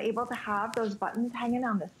still am able to have those buttons hanging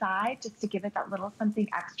on the side just to give it that little something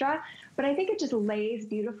extra. But I think it just lays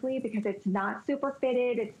beautifully because it's not super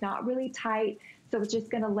fitted. It's not really tight. So it's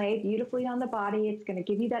just going to lay beautifully on the body. It's going to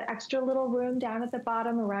give you that extra little room down at the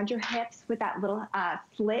bottom around your hips with that little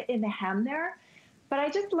slit in the hem there. But I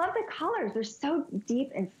just love the colors. They're so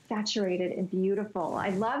deep and saturated and beautiful. I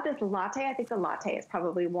love this latte. I think the latte is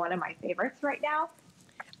probably one of my favorites right now.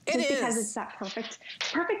 It is. Because it's that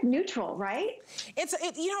perfect neutral, right?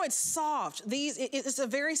 You know, it's soft. It's a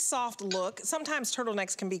very soft look. Sometimes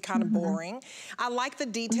turtlenecks can be kind of boring. I like the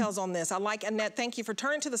details on this. I like Annette. Thank you for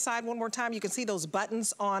turning to the side one more time. You can see those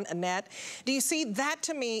buttons on Annette. Do you see that?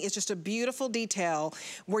 To me is just a beautiful detail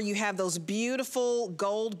where you have those beautiful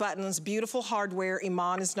gold buttons, beautiful hardware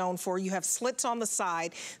Iman is known for. You have slits on the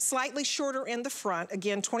side, slightly shorter in the front.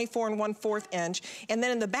 Again, 24¼ inch. And then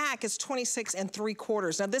in the back is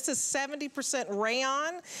 26¾ Now this is 70%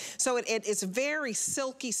 rayon, so it's very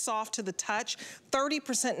silky soft to the touch,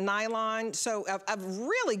 30% nylon, so a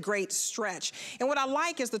really great stretch. And what I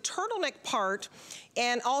like is the turtleneck part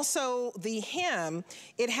and also the hem.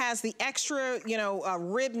 It has the extra, you know,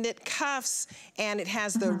 rib knit cuffs, and it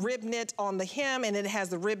has the rib knit on the hem, and it has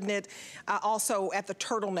the rib knit also at the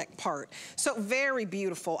turtleneck part. So very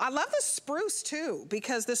beautiful. I love the spruce too,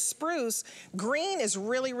 because the spruce green is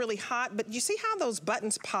really, really hot, but you see how those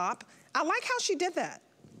buttons pop? I like how she did that.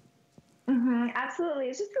 Absolutely.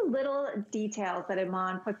 It's just the little details that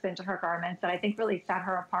Iman puts into her garments that I think really set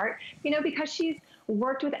her apart, you know, because she's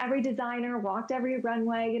worked with every designer, walked every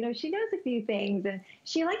runway, you know, she knows a few things, and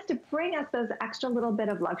she likes to bring us those extra little bit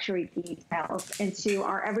of luxury details into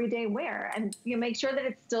our everyday wear, and you know, make sure that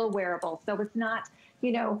it's still wearable. So it's not,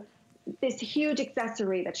 you know, this huge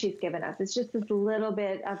accessory that she's given us. It's just this little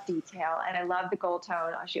bit of detail, and I love the gold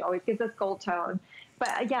tone. She always gives us gold tone.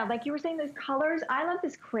 But yeah, like you were saying, those colors, I love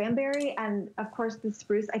this cranberry, and of course the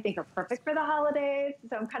spruce I think are perfect for the holidays.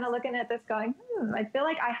 So I'm kind of looking at this going, I feel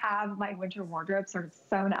like I have my winter wardrobe sort of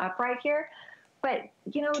sewn up right here. But,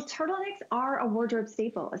 you know, turtlenecks are a wardrobe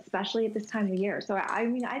staple, especially at this time of year. So, I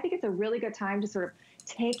mean, I think it's a really good time to sort of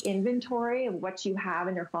take inventory of what you have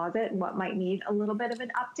in your closet and what might need a little bit of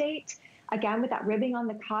an update. Again, with that ribbing on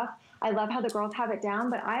the cuff, I love how the girls have it down,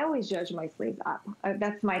 but I always judge my sleeves up.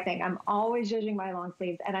 That's my thing. I'm always judging my long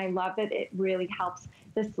sleeves, and I love that it really helps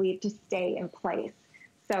the sleeve to stay in place.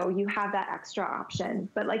 So you have that extra option.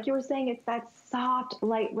 But like you were saying, it's that soft,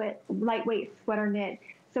 lightweight sweater knit.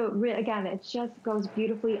 So again, it just goes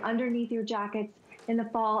beautifully underneath your jackets in the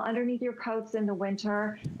fall, underneath your coats in the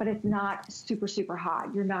winter, but it's not super, super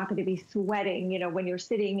hot. You're not going to be sweating, you know, when you're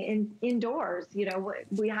sitting indoors. You know,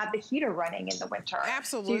 we have the heater running in the winter.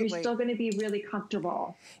 Absolutely. So you're still going to be really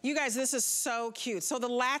comfortable. You guys, this is so cute. So the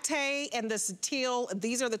latte and this teal,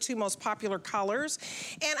 these are the two most popular colors.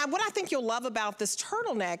 And what I think you'll love about this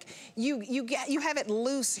turtleneck, you have it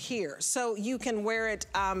loose here. So you can wear it,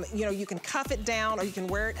 you know, you can cuff it down or you can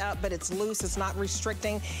wear it up, but it's loose, it's not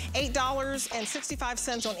restricting. $8.65 75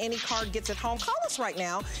 cents on any card gets it home. Call us right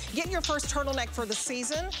now. Get your first turtleneck for the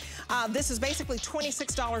season. This is basically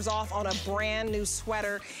 $26 off on a brand new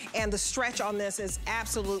sweater, and the stretch on this is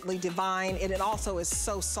absolutely divine, and it also is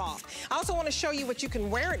so soft. I also want to show you what you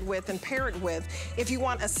can wear it with and pair it with if you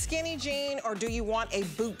want a skinny jean or do you want a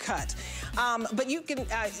boot cut. But you can,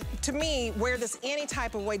 to me, wear this any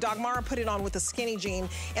type of way. Dagmara put it on with a skinny jean,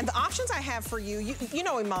 and the options I have for you, you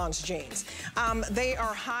know Iman's jeans. They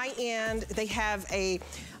are high-end. They have a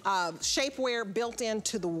shapewear built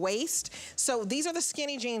into the waist. So these are the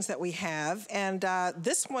skinny jeans that we have, and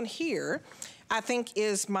this one here, I think,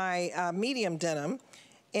 is my medium denim.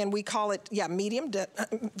 And we call it, yeah, medium denim.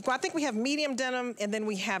 Well, I think we have medium denim and then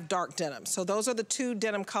we have dark denim. So those are the two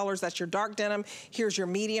denim colors. That's your dark denim. Here's your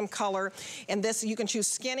medium color. And this, you can choose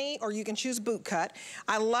skinny or you can choose boot cut.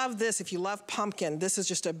 I love this if you love pumpkin. This is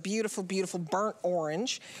just a beautiful, beautiful burnt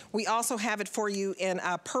orange. We also have it for you in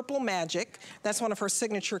Purple Magic. That's one of her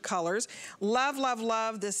signature colors. Love, love,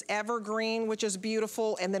 love this evergreen, which is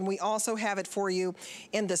beautiful. And then we also have it for you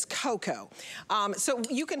in this cocoa. So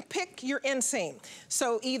you can pick your inseam.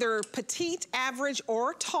 So either petite, average,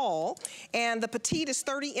 or tall. And the petite is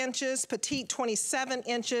 30 inches, petite 27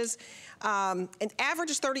 inches, and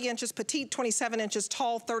average is 30 inches, petite 27 inches,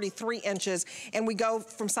 tall 33 inches, and we go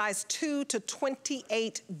from size 2 to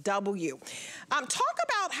 28W. Talk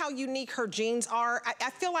about how unique her jeans are.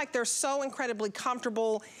 I feel like they're so incredibly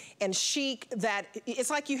comfortable and chic that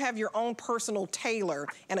it's like you have your own personal tailor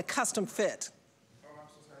and a custom fit.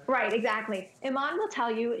 Right, exactly. Iman will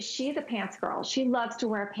tell you she's a pants girl. She loves to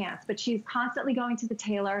wear pants, but she's constantly going to the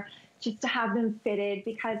tailor just to have them fitted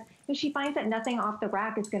because she finds that nothing off the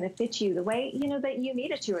rack is going to fit you the way, you know, that you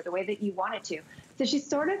need it to or the way that you want it to. So she's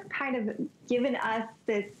sort of kind of given us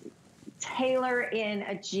this tailor in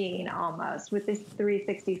a jean almost with this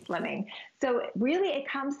 360 slimming. So really it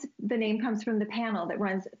comes, the name comes from the panel that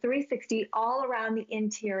runs 360 all around the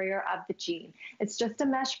interior of the jean. It's just a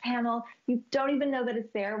mesh panel. You don't even know that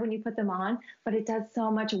it's there when you put them on, but it does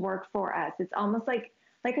so much work for us. It's almost like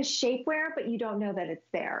a shapewear, but you don't know that it's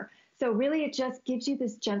there. So really it just gives you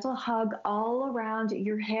this gentle hug all around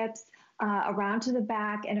your hips, around to the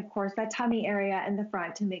back, and of course that tummy area in the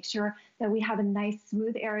front to make sure that we have a nice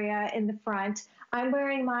smooth area in the front. I'm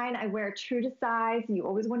wearing mine. I wear true to size. You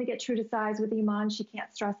always want to get true to size with Iman. She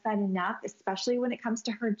can't stress that enough, especially when it comes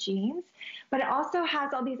to her jeans. But it also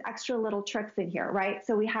has all these extra little tricks in here, right?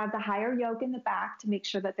 So we have the higher yoke in the back to make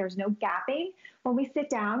sure that there's no gapping. When we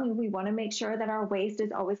sit down, we want to make sure that our waist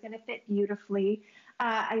is always going to fit beautifully.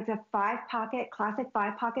 It's a 5-pocket, classic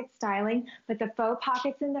 5-pocket styling, but the faux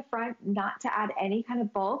pockets in the front, not to add any kind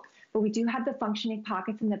of bulk, but we do have the functioning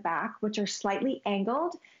pockets in the back, which are slightly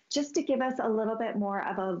angled, just to give us a little bit more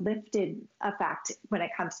of a lifted effect when it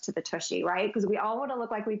comes to the tushy, right? Because we all want to look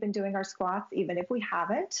like we've been doing our squats, even if we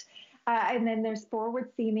haven't. And then there's forward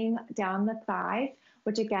seaming down the thighs,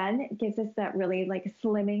 which again, gives us that really like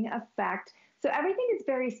slimming effect. So everything is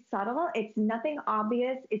very subtle. It's nothing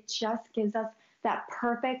obvious. It just gives us that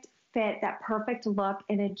perfect fit, that perfect look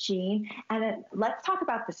in a jean. And let's talk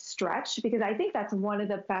about the stretch, because I think that's one of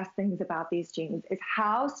the best things about these jeans is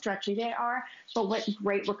how stretchy they are, but what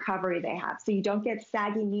great recovery they have. So you don't get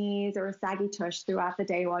saggy knees or a saggy tush throughout the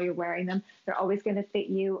day while you're wearing them. They're always going to fit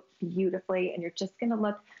you beautifully, and you're just going to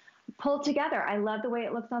look pulled together. I love the way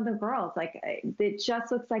it looks on the girls. Like it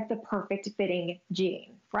just looks like the perfect fitting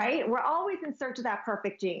jean, right? We're always in search of that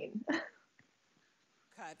perfect jean.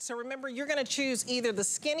 So remember, you're going to choose either the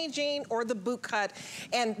skinny jean or the boot cut.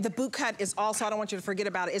 And the boot cut is also, I don't want you to forget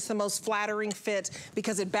about it, it's the most flattering fit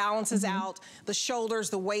because it balances out the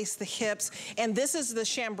shoulders, the waist, the hips. And this is the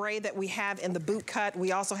chambray that we have in the boot cut.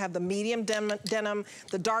 We also have the medium denim,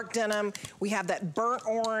 the dark denim. We have that burnt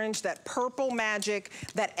orange, that purple magic,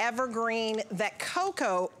 that evergreen, that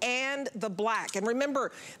cocoa, and the black. And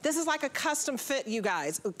remember, this is like a custom fit, you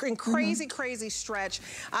guys. In crazy, crazy stretch.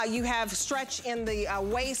 You have stretch in the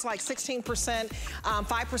waist, like 16%,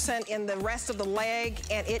 5% in the rest of the leg,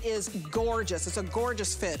 and it is gorgeous. It's a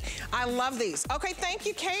gorgeous fit. I love these. Okay, thank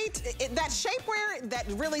you, Kate. That shapewear that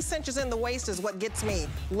really cinches in the waist is what gets me.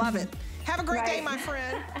 Love it. Have a great day, my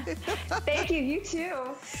friend. Thank you, you too.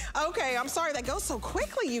 Okay, I'm sorry that goes so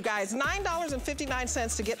quickly, you guys.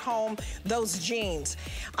 $9.59 to get home those jeans.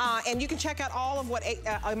 And you can check out all of what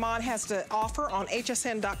Iman has to offer on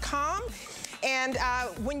hsn.com. And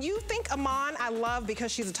when you think Iman, I love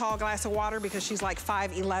because she's a tall glass of water, because she's like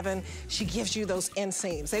 5'11", she gives you those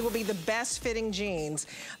inseams. They will be the best fitting jeans.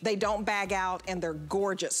 They don't bag out and they're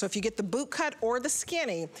gorgeous. So if you get the boot cut or the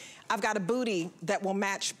skinny, I've got a bootie that will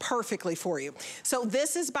match perfectly for you. So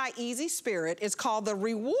this is by Easy Spirit. It's called the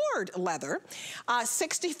Reward Leather.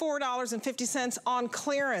 $64.50 on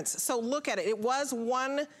clearance. So look at it. It was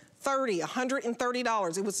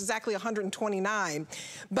 $130. It was exactly $129,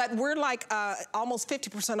 but we're like almost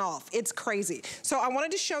 50% off. It's crazy. So I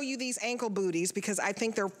wanted to show you these ankle booties because I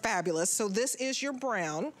think they're fabulous. So this is your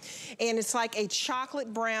brown, and it's like a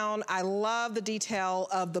chocolate brown. I love the detail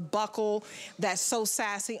of the buckle that's so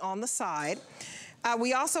sassy on the side.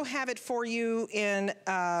 We also have it for you in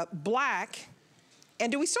black.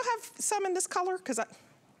 And do we still have some in this color?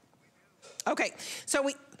 Okay, so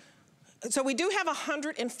we do have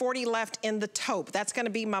 140 left in the taupe. That's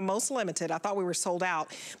gonna be my most limited. I thought we were sold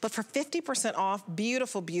out. But for 50% off,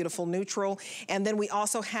 beautiful, beautiful neutral. And then we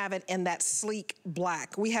also have it in that sleek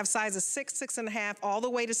black. We have sizes 6, 6.5, all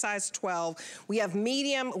the way to size 12. We have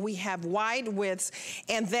medium, we have wide widths,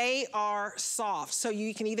 and they are soft. So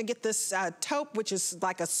you can either get this taupe, which is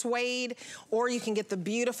like a suede, or you can get the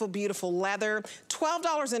beautiful, beautiful leather.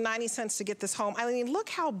 $12.90 to get this home. I mean, look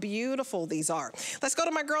how beautiful these are. Let's go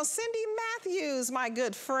to my girl, Cindy Matthews, my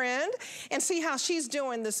good friend, and see how she's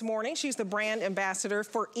doing this morning. She's the brand ambassador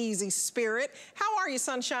for Easy Spirit. How are you,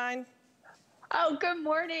 sunshine? Oh, good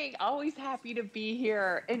morning. Always happy to be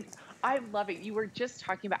here. And I love it. You were just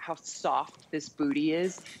talking about how soft this booty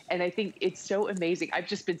is, and I think it's so amazing. I've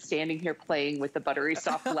just been standing here playing with the buttery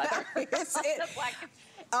soft leather. It feels so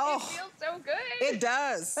good. It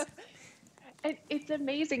does. And it's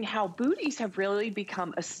amazing how booties have really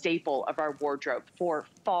become a staple of our wardrobe for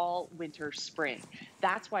fall, winter, spring.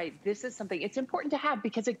 That's why this is something it's important to have,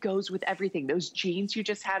 because it goes with everything. Those jeans you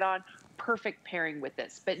just had on, perfect pairing with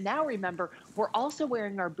this. But now remember, we're also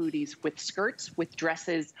wearing our booties with skirts, with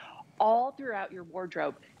dresses, all throughout your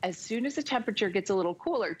wardrobe. As soon as the temperature gets a little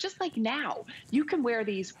cooler, just like now, you can wear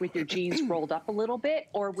these with your jeans rolled up a little bit,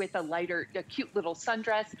 or with a cute little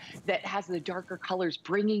sundress that has the darker colors,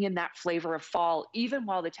 bringing in that flavor of fall, even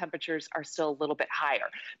while the temperatures are still a little bit higher.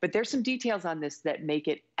 But there's some details on this that make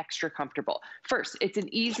it extra comfortable. First, it's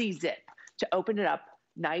an easy zip to open it up,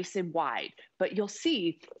 nice and wide, but you'll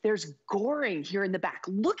see there's goring here in the back.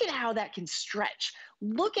 Look at how that can stretch.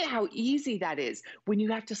 Look at how easy that is when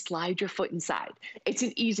you have to slide your foot inside. It's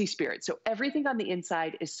an Easy Spirit, so everything on the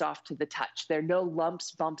inside is soft to the touch. There are no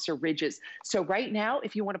lumps, bumps, or ridges. So right now,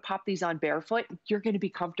 if you want to pop these on barefoot, you're going to be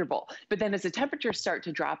comfortable. But then as the temperatures start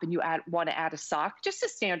to drop and you want to add a sock, just a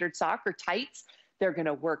standard sock or tights, they're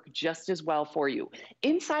gonna work just as well for you.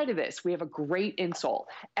 Inside of this, we have a great insole,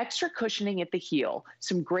 extra cushioning at the heel,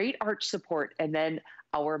 some great arch support, and then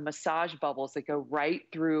our massage bubbles that go right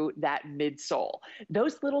through that midsole.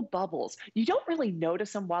 Those little bubbles, you don't really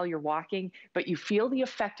notice them while you're walking, but you feel the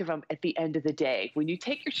effect of them at the end of the day. When you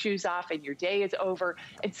take your shoes off and your day is over,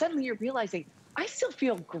 and suddenly you're realizing, I still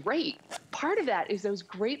feel great. Part of that is those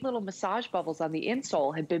great little massage bubbles on the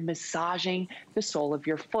insole have been massaging the sole of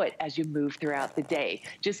your foot as you move throughout the day,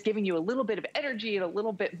 just giving you a little bit of energy and a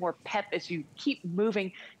little bit more pep as you keep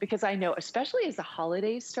moving. Because I know, especially as the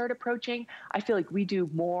holidays start approaching, I feel like we do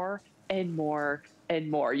more and more and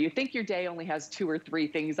more. You think your day only has 2 or 3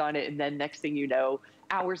 things on it, and then next thing you know,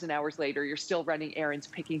 hours and hours later, you're still running errands,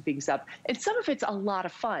 picking things up. And some of it's a lot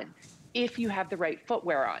of fun if you have the right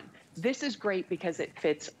footwear on. This is great because it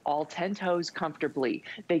fits all 10 toes comfortably.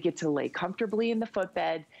 They get to lay comfortably in the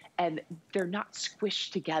footbed, and they're not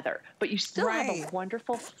squished together. But you still have a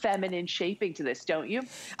wonderful feminine shaping to this, don't you?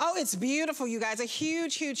 Oh, it's beautiful, you guys. A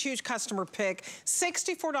huge, huge, huge customer pick.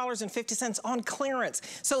 $64.50 on clearance.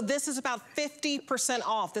 So this is about 50%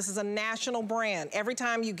 off. This is a national brand. Every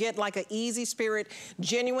time you get like an Easy Spirit,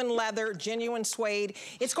 genuine leather, genuine suede,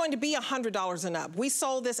 it's going to be $100 and up. We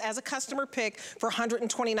sold this as a customer pick for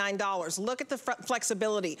 $129. Look at the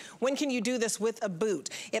flexibility. When can you do this with a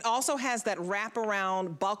boot? It also has that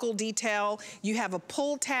wraparound buckle detail. You have a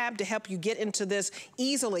pull tab to help you get into this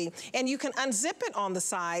easily, and you can unzip it on the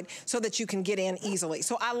side so that you can get in easily.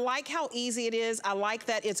 So I like how easy it is. I like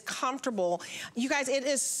that it's comfortable. You guys, it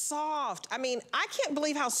is soft. I mean, I can't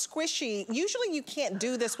believe how squishy. Usually you can't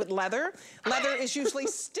do this with leather. Leather is usually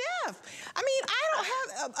stiff. I mean, I don't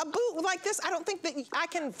have a boot like this. I don't think that I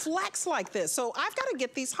can flex like this. So I've got to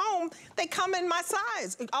get these home. They come in my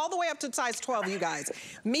size, all the way up to size 12, you guys.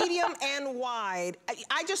 Medium and wide.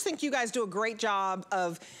 I just think you guys do a great job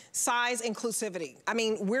of size inclusivity. I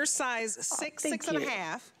mean, we're size 6,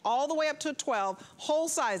 6.5, all the way up to 12, whole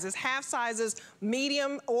sizes, half sizes,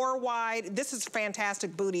 medium or wide. This is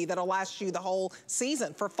fantastic booty that'll last you the whole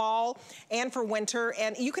season for fall and for winter.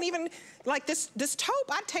 And you can even, like this taupe,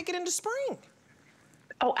 I'd take it into spring.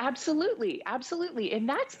 Oh, absolutely. Absolutely. And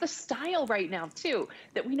that's the style right now, too,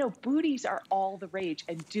 that we know booties are all the rage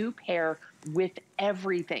and do pair with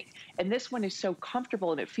everything. And this one is so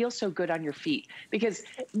comfortable and it feels so good on your feet, because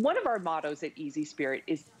one of our mottos at Easy Spirit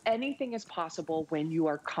is anything is possible when you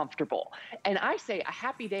are comfortable. And I say a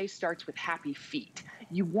happy day starts with happy feet.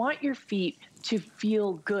 You want your feet to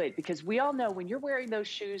feel good, because we all know when you're wearing those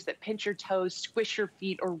shoes that pinch your toes, squish your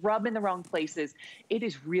feet, or rub in the wrong places, it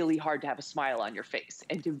is really hard to have a smile on your face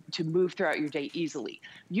and to move throughout your day easily.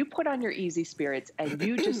 You put on your Easy Spirits and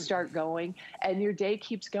you just start going, and your day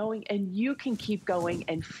keeps going, and you can keep going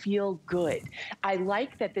and feel good. I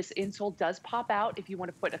like that this insole does pop out. If you want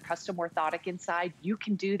to put a custom orthotic inside, you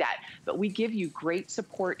can do that. But we give you great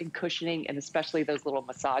support and cushioning, and especially those little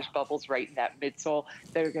massage bubbles right in that midsole.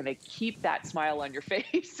 They're going to keep that smile on your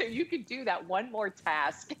face. So you can do that one more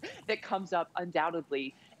task that comes up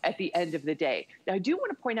undoubtedly at the end of the day. Now, I do want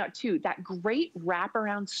to point out, too, that great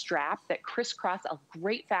wraparound strap, that crisscross, a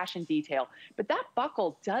great fashion detail, but that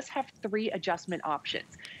buckle does have 3 adjustment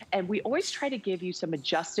options. And we always try to give you some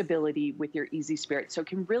adjustability with your Easy Spirit, so it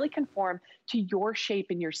can really conform to your shape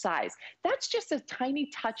and your size. That's just a tiny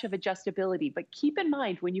touch of adjustability, but keep in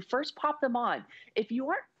mind, when you first pop them on, if you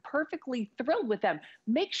aren't perfectly thrilled with them,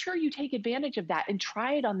 make sure you take advantage of that and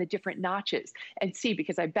try it on the different notches and see,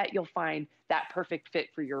 because I bet you'll find that perfect fit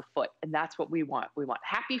for your foot. And that's what we want. We want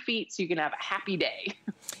happy feet so you can have a happy day.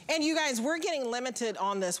 And you guys, we're getting limited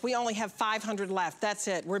on this. We only have 500 left. That's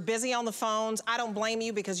it. We're busy on the phones. I don't blame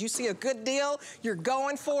you, because you see a good deal, you're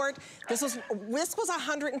going for it. This was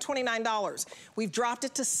 $129. We've dropped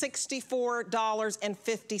it to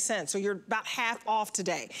 $64.50. So you're about half off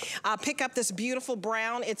today. Pick up this beautiful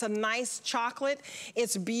brown. It's a nice chocolate.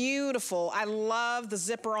 It's beautiful. I love the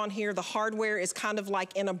zipper on here. The hardware is kind of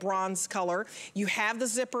like in a bronze color. You have the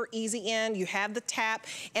zipper easy in, you have the tap,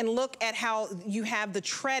 and look at how you have the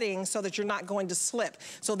treading so that you're not going to slip.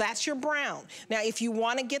 So that's your brown. Now, if you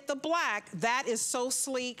want to get the black, that is so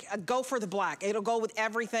sleek. Go for the black. It'll go with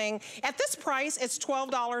everything. At this price, it's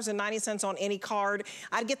 $12.90 on any card.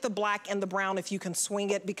 I'd get the black and the brown if you can swing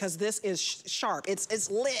it, because this is sharp. It's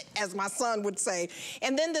lit, as my son would say.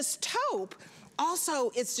 And then this taupe, also,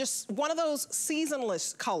 it's just one of those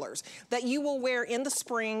seasonless colors that you will wear in the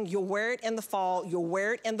spring, you'll wear it in the fall, you'll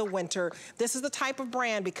wear it in the winter. This is the type of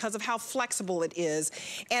brand because of how flexible it is.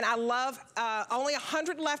 And I love, only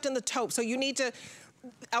 100 left in the taupe, so you need to,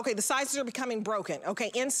 okay, the sizes are becoming broken. Okay,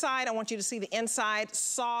 inside, I want you to see the inside,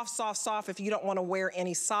 soft, soft, soft if you don't want to wear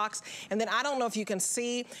any socks. And then I don't know if you can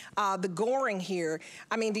see the goring here.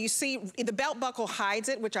 I mean, do you see, the belt buckle hides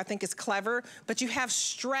it, which I think is clever, but you have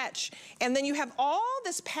stretch. And then you have all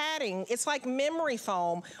this padding. It's like memory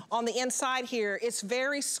foam on the inside here. It's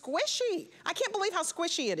very squishy. I can't believe how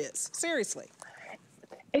squishy it is, seriously.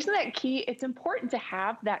 Isn't that key? It's important to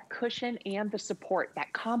have that cushion and the support,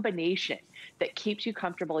 that combination that keeps you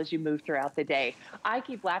comfortable as you move throughout the day. I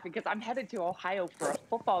keep laughing because I'm headed to Ohio for a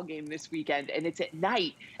football game this weekend, and it's at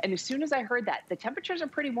night. And as soon as I heard that, the temperatures are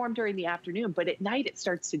pretty warm during the afternoon, but at night it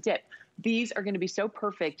starts to dip. These are going to be so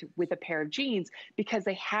perfect with a pair of jeans because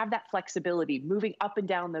they have that flexibility, moving up and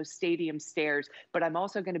down those stadium stairs, but I'm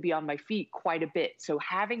also going to be on my feet quite a bit. So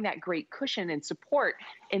having that great cushion and support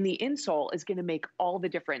in the insole is going to make all the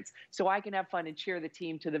difference. So I can have fun and cheer the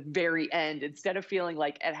team to the very end instead of feeling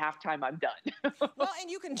like at halftime I'm done. Well,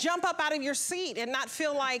 and you can jump up out of your seat and not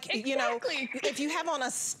feel like, exactly. You know, if you have on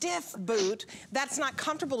a stiff boot, that's not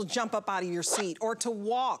comfortable to jump up out of your seat or to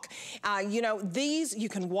walk. You know, these, you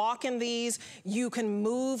can walk in these, you can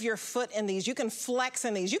move your foot in these, you can flex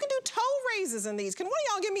in these, you can do toe raises in these. Can one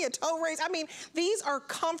of y'all give me a toe raise? I mean, these are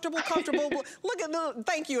comfortable. Look at the,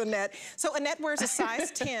 thank you, Annette. So Annette wears a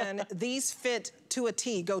size 10. These fit to a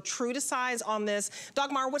T. Go true to size on this.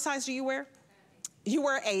 Dagmar, what size do you wear? You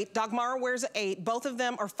wear 8, Dagmar wears 8, both of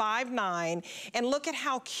them are 5'9", and look at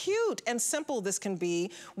how cute and simple this can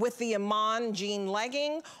be with the Iman jean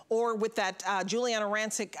legging or with that Juliana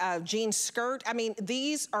Rancic jean skirt. I mean,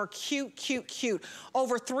 these are cute, cute, cute.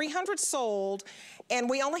 Over 300 sold, and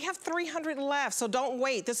we only have 300 left, so don't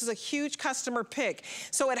wait. This is a huge customer pick.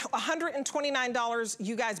 So at $129,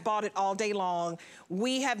 you guys bought it all day long.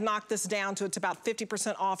 We have knocked this down to it's about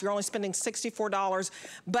 50% off. You're only spending $64,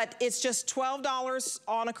 but it's just $12 $12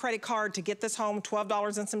 on a credit card to get this home,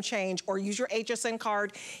 $12 and some change, or use your HSN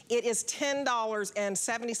card. It is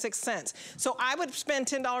 $10.76. So I would spend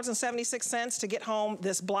 $10.76 to get home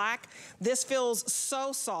this black. This feels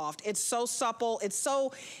so soft. It's so supple. It's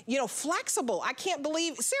so, you know, flexible. I can't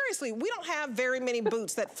believe, seriously, we don't have very many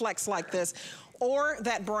boots that flex like this, or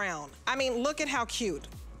that brown. I mean, look at how cute.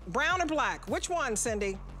 Brown or black? Which one,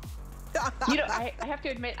 Cindy? You know, I have to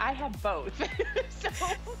admit, I have both. So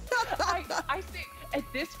I say, at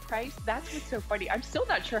this price, that's what's so funny. I'm still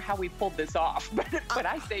not sure how we pulled this off, but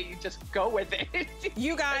I say you just go with it.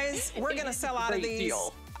 You guys, we're going to sell out of these.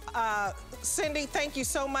 Deal. Cindy, thank you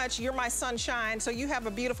so much. You're my sunshine. So you have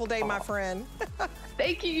a beautiful day, my friend.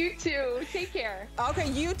 Thank you, you too. Take care. Okay,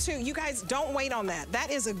 you too. You guys don't wait on that. That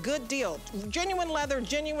is a good deal. Genuine leather,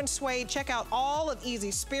 genuine suede. Check out all of Easy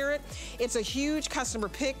Spirit. It's a huge customer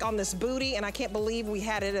pick on this booty, and I can't believe we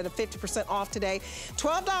had it at a 50% off today.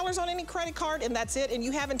 $12 on any credit card, and that's it. And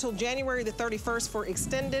you have until January the 31st for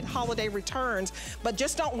extended holiday returns. But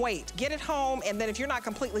just don't wait. Get it home, and then if you're not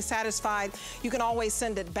completely satisfied, you can always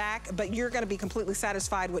send it back, but you're going to be completely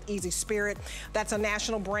satisfied with Easy Spirit. That's a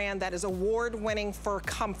national brand that is award-winning for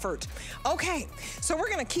comfort. Okay, so we're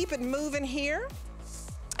going to keep it moving here.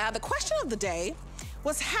 The question of the day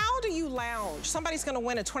was, how do you lounge? Somebody's gonna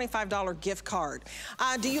win a $25 gift card.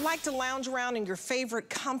 Do you like to lounge around in your favorite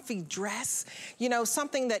comfy dress? You know,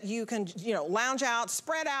 something that you can, you know, lounge out,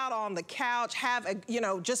 spread out on the couch, have a, you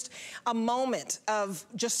know, just a moment of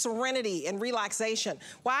just serenity and relaxation.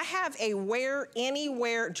 Well, I have a wear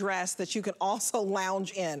anywhere dress that you can also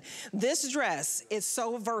lounge in. This dress is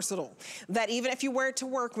so versatile that even if you wear it to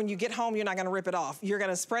work, when you get home, you're not gonna rip it off. You're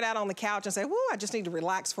gonna spread out on the couch and say, whoo, I just need to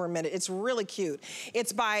relax for a minute. It's really cute.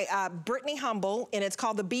 It's by Brittany Humble, and it's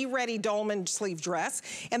called the Be Ready Dolman sleeve dress.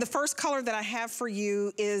 And the first color that I have for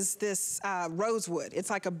you is this rosewood. It's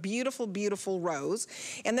like a beautiful, beautiful rose.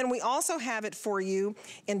 And then we also have it for you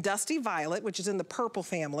in Dusty Violet, which is in the purple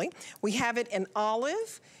family. We have it in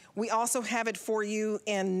olive. We also have it for you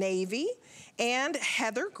in navy and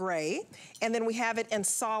heather gray, and then we have it in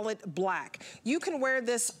solid black. You can wear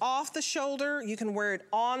this off the shoulder, you can wear it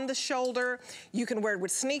on the shoulder, you can wear it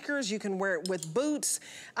with sneakers, you can wear it with boots,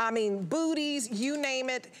 I mean booties, you name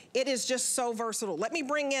it. It is just so versatile. Let me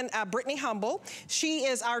bring in Brittany Humble. She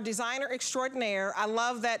is our designer extraordinaire. I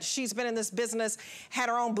love that she's been in this business, had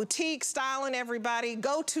her own boutique, styling everybody,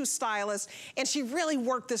 go-to stylist, and she really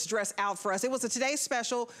worked this dress out for us. It was a Today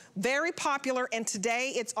Special, very popular, and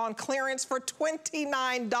today it's on clearance for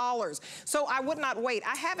 $29. So I would not wait.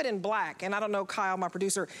 I have it in black, and I don't know, Kyle, my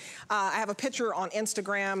producer, I have a picture on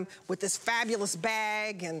Instagram with this fabulous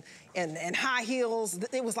bag and high heels.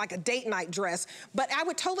 It was like a date night dress, but I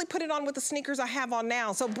would totally put it on with the sneakers I have on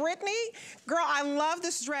now. So Brittany, girl, I love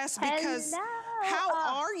this dress because how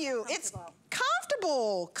are you? It's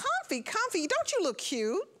comfortable, comfy. Don't you look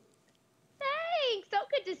cute? Thanks, so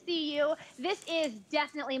good to see you. This is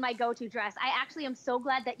definitely my go-to dress. I actually am so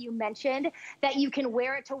glad that you mentioned that you can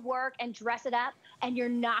wear it to work and dress it up, and you're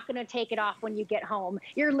not gonna take it off when you get home.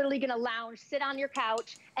 You're literally gonna lounge, sit on your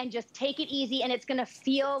couch, and just take it easy, and it's gonna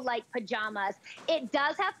feel like pajamas. It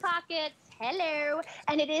does have pockets, hello,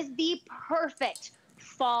 and it is the perfect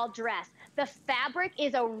fall dress. The fabric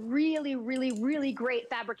is a really, really, really great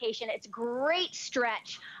fabrication. It's great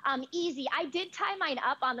stretch, easy. I did tie mine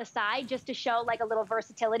up on the side just to show like a little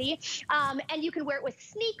versatility. And you can wear it with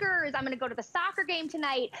sneakers. I'm gonna go to the soccer game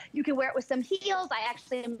tonight. You can wear it with some heels. I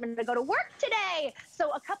actually am gonna go to work today.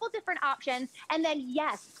 So a couple different options. And then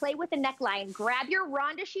yes, play with the neckline. Grab your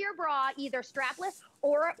Rhonda sheer bra, either strapless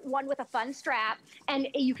or one with a fun strap, and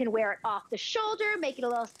you can wear it off the shoulder, make it a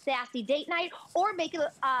little sassy date night, or make it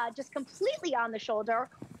just completely on the shoulder,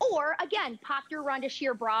 or again, pop your Rhonda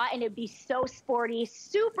sheer bra and it'd be so sporty,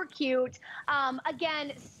 super cute.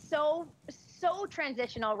 Again, so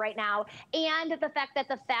transitional right now, and the fact that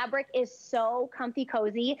the fabric is so comfy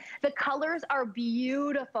cozy. The colors are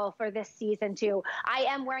beautiful for this season too. I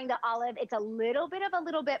am wearing the olive. It's a little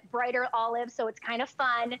bit brighter olive, so it's kind of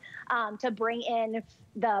fun to bring in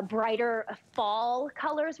the brighter fall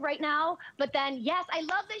colors right now. But then yes, I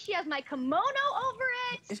love that she has my kimono over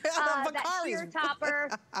it. That sheer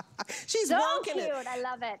topper. She's so walking cute. it. I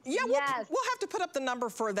love it. Yeah, yes. we'll have to put up the number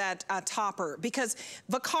for that topper, because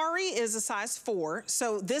Vicari is a size 4.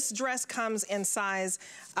 So this dress comes in size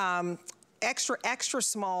extra, extra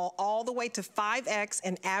small all the way to 5X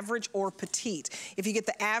and average or petite. If you get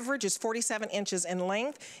the average, it's 47 inches in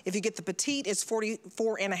length. If you get the petite, it's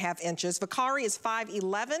 44.5 inches. Vicari is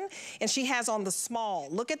 5'11", and she has on the small.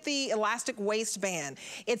 Look at the elastic waistband.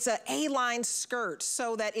 It's an A-line skirt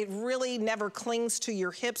so that it really never clings to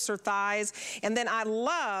your hips or thighs. And then I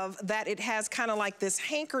love that it has kind of like this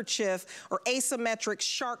handkerchief or asymmetric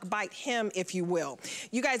shark bite hem, if you will.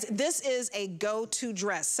 You guys, this is a go-to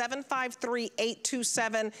dress.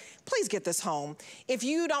 753-827. Please get this home. If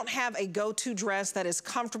you don't have a go-to dress that is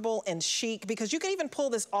comfortable and chic, because you can even pull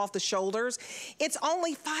this off the shoulders, it's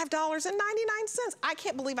only $5.99. I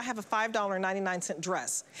can't believe I have a $5.99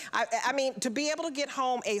 dress. I mean, to be able to get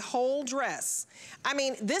home a whole dress, I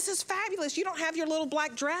mean, this is fabulous. You don't have your little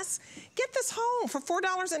black dress? Get this home for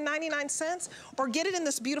 $4.99, or get it in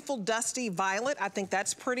this beautiful dusty violet. I think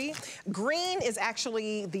that's pretty. Green is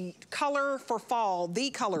actually the color for fall,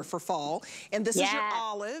 and this is your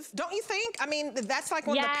olive. Don't you think? I mean, that's like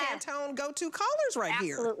one of the Pantone go-to colors right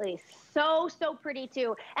here. Absolutely. So pretty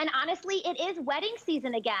too. And honestly, it is wedding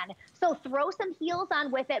season again. So throw some heels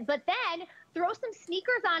on with it, but then throw some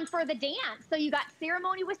sneakers on for the dance. So you got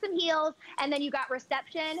ceremony with some heels, and then you got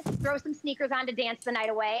reception, throw some sneakers on to dance the night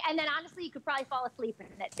away. And then honestly, you could probably fall asleep in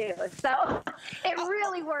it too. So it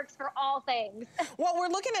really works for all things. Well, we're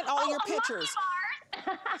looking at all your pictures.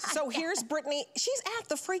 So here's Brittany. She's at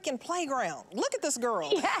the freaking playground. Look at this girl.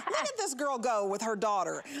 Look at this girl go with her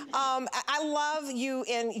daughter. I love you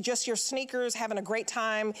in just your sneakers, having a great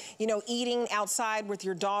time, you know, eating outside with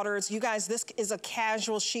your daughters. You guys, this is a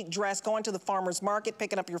casual chic dress, going to the farmer's market,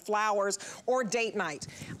 picking up your flowers, or date night.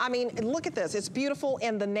 I mean, look at this. It's beautiful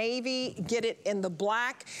in the navy. Get it in the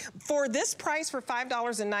black. For this price, for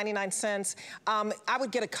 $5.99, I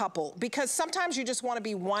would get a couple, because sometimes you just want to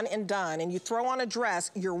be one and done, and you throw on a dress,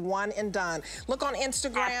 you're one and done. Look on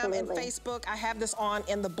Instagram and Facebook. I have this on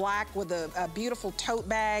in the black with a beautiful tote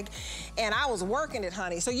bag, and I was working it,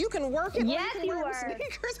 honey. So you can work it. Yes, you were.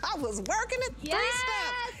 Sneakers. I was working it 3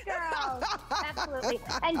 steps. Girl. Absolutely.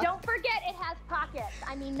 And don't forget, it has pockets.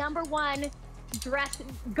 I mean, #1 dress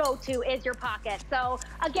go-to is your pocket. So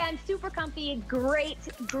again, super comfy, great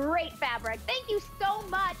fabric. Thank you so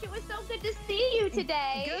much. It was so good to see you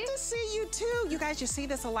today. Good to see you too. You guys, you see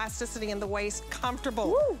this elasticity in the waist,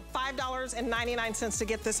 comfortable. Woo. $5.99 to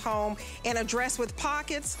get this home, and a dress with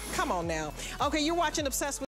pockets. Come on now. Okay, you're watching Obsessed with